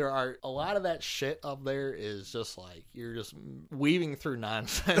that there are a lot of that shit up there is just like you're just weaving through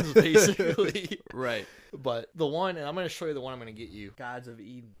nonsense, basically. Right. But the one, and I'm gonna show you the one I'm gonna get you. Gods of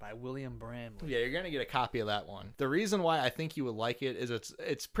Eden by William Bramley. Yeah, you're gonna get a copy of that one. The reason why I think you would like it is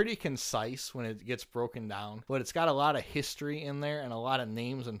it's pretty concise when it gets broken down, but it's got a lot of history in there and a lot of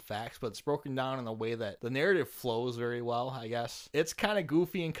names and facts, but it's broken down in a way that the narrative flows very well, I guess. It's kind of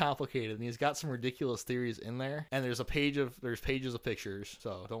goofy and complicated, and he's got some ridiculous theories in there, and there's pages of pictures,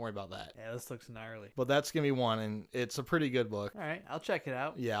 so don't worry about that. Yeah, this looks gnarly. But that's gonna be one, and it's a pretty good book. All right, I'll check it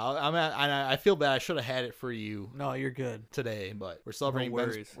out. Yeah, I feel bad. I should have had it for you No, you're good. today, but we're celebrating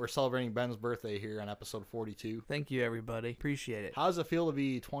worries. we're celebrating Ben's birthday here on episode 42. Thank you, everybody. Appreciate it. How does it feel to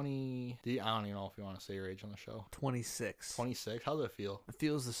be 20? I don't even know if you want to say your age on the show. 26. 26. How does it feel? It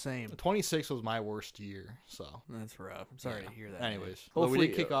feels the same. 26 was my worst year, so. That's rough. I'm sorry Yeah. to hear that. Anyways, man. but we did Hopefully,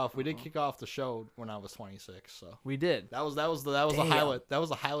 kick off. We did kick off the show when I was 26, so We did. that was the Damn. highlight. That was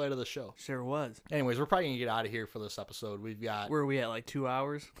the highlight of the show. Sure was. Anyways, we're probably gonna get out of here for this episode. We've got Where are we at? Like 2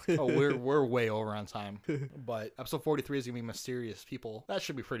 hours? we're way over on time. But episode 43 is going to be mysterious people. That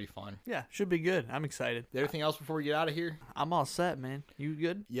should be pretty fun. Yeah, should be good. I'm excited. Anything else before we get out of here? I'm all set, man. You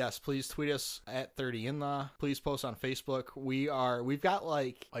good? Yes, please tweet us at 30inThe. Please post on Facebook. We've got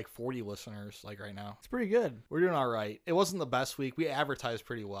like 40 listeners like right now. It's pretty good. We're doing all right. It wasn't the best week. We advertised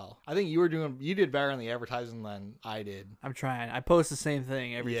pretty well. I think you did better on the advertising than I did. I'm trying. I post the same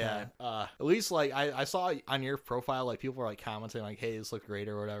thing every time. At least like I saw on your profile, like people were like commenting like, hey, this looked great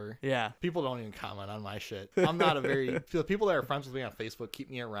or whatever. Yeah. People don't even comment on my shit. I'm not a very the people that are friends with me on Facebook keep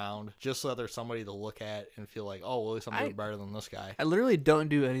me around just so that there's somebody to look at and feel like, oh, well, at least I'm doing better than this guy. I literally don't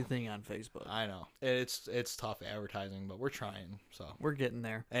do anything on Facebook. I know. It's tough advertising, but we're trying. So we're getting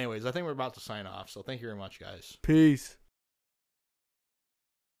there. Anyways, I think we're about to sign off. So thank you very much, guys. Peace.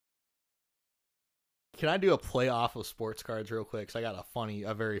 Can I do a play off of sports cards real quick? Because I got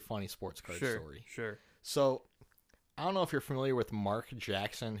a very funny sports card story. Sure. So, I don't know if you're familiar with Mark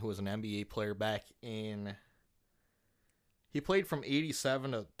Jackson, who was an NBA player back in... He played from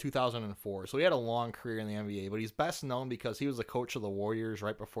 87 to 2004, so he had a long career in the NBA, but he's best known because he was the coach of the Warriors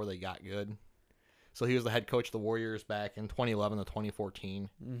right before they got good. So he was the head coach of the Warriors back in 2011 to 2014.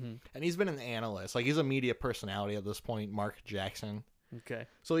 Mm-hmm. And he's been an analyst. Like, he's a media personality at this point, Mark Jackson. Okay.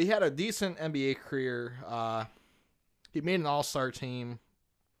 So he had a decent NBA career. He made an all-star team.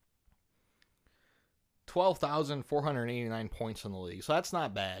 12,489 points in the league. So that's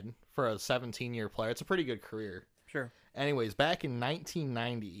not bad for a 17-year player. It's a pretty good career. Sure. Anyways, back in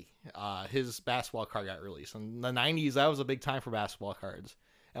 1990, his basketball card got released. In the 90s, that was a big time for basketball cards.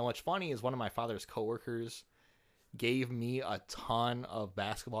 And what's funny is one of my father's coworkers gave me a ton of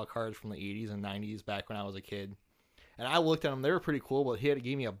basketball cards from the 80s and 90s back when I was a kid. And I looked at them. They were pretty cool, but he had to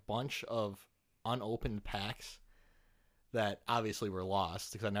give me a bunch of unopened packs that obviously were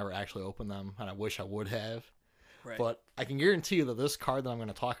lost because I never actually opened them, and I wish I would have. Right. But I can guarantee you that this card that I'm going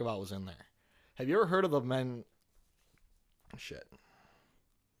to talk about was in there. Have you ever heard of the men... Shit.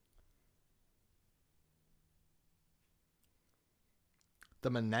 The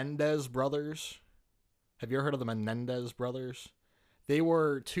Menendez brothers. Have you ever heard of the Menendez brothers? They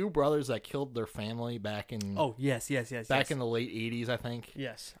were two brothers that killed their family back in... Oh, yes. Back in the late 80s, I think.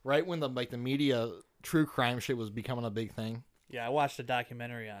 Yes. Right when the media true crime shit was becoming a big thing. Yeah, I watched a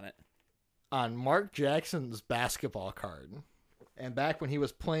documentary on it. On Mark Jackson's basketball card. And back when he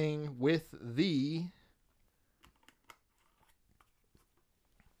was playing with the...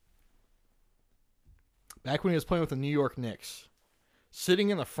 Back when he was playing with the New York Knicks.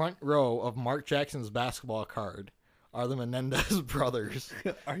 Sitting in the front row of Mark Jackson's basketball card are the Menendez brothers.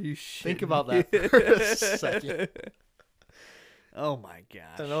 Are you shitting Think about that for a second. Oh my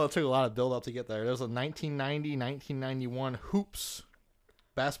gosh. I know it took a lot of build up to get there. There's a 1990-1991 Hoops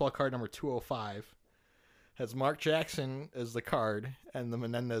basketball card number 205. Has Mark Jackson as the card and the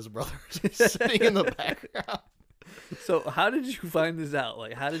Menendez brothers sitting in the background. So how did you find this out?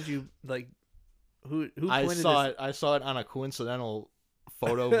 Like, how did you who I pointed saw this? it. I saw it on a coincidental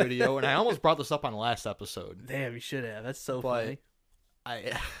photo video, and I almost brought this up on the last episode. Damn, you should have. That's so But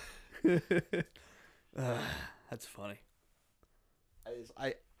funny. That's funny.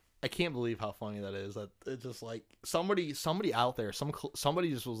 I can't believe how funny that is. That it's just like somebody out there,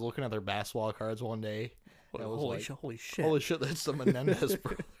 somebody just was looking at their basketball cards one day. And Holy shit! Holy shit! That's the Menendez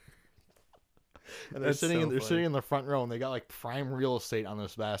brother. And they're sitting in the front row, and they got like prime real estate on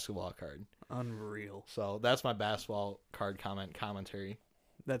this basketball card. Unreal. So that's my basketball card commentary.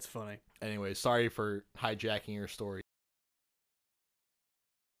 That's funny. Anyway, sorry for hijacking your story.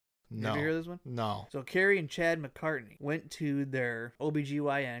 No. Did you hear this one? No. So Carrie and Chad McCartney went to their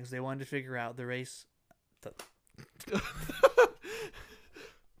OBGYNs. They wanted to figure out the race.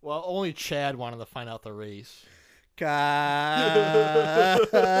 Well, only Chad wanted to find out the race. Cut.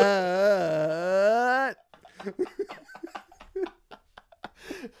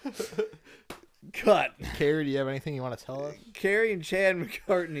 Carrie, do you have anything you want to tell us? Carrie and Chad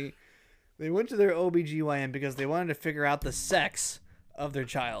McCartney, they went to their OBGYN because they wanted to figure out the sex of their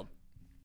child.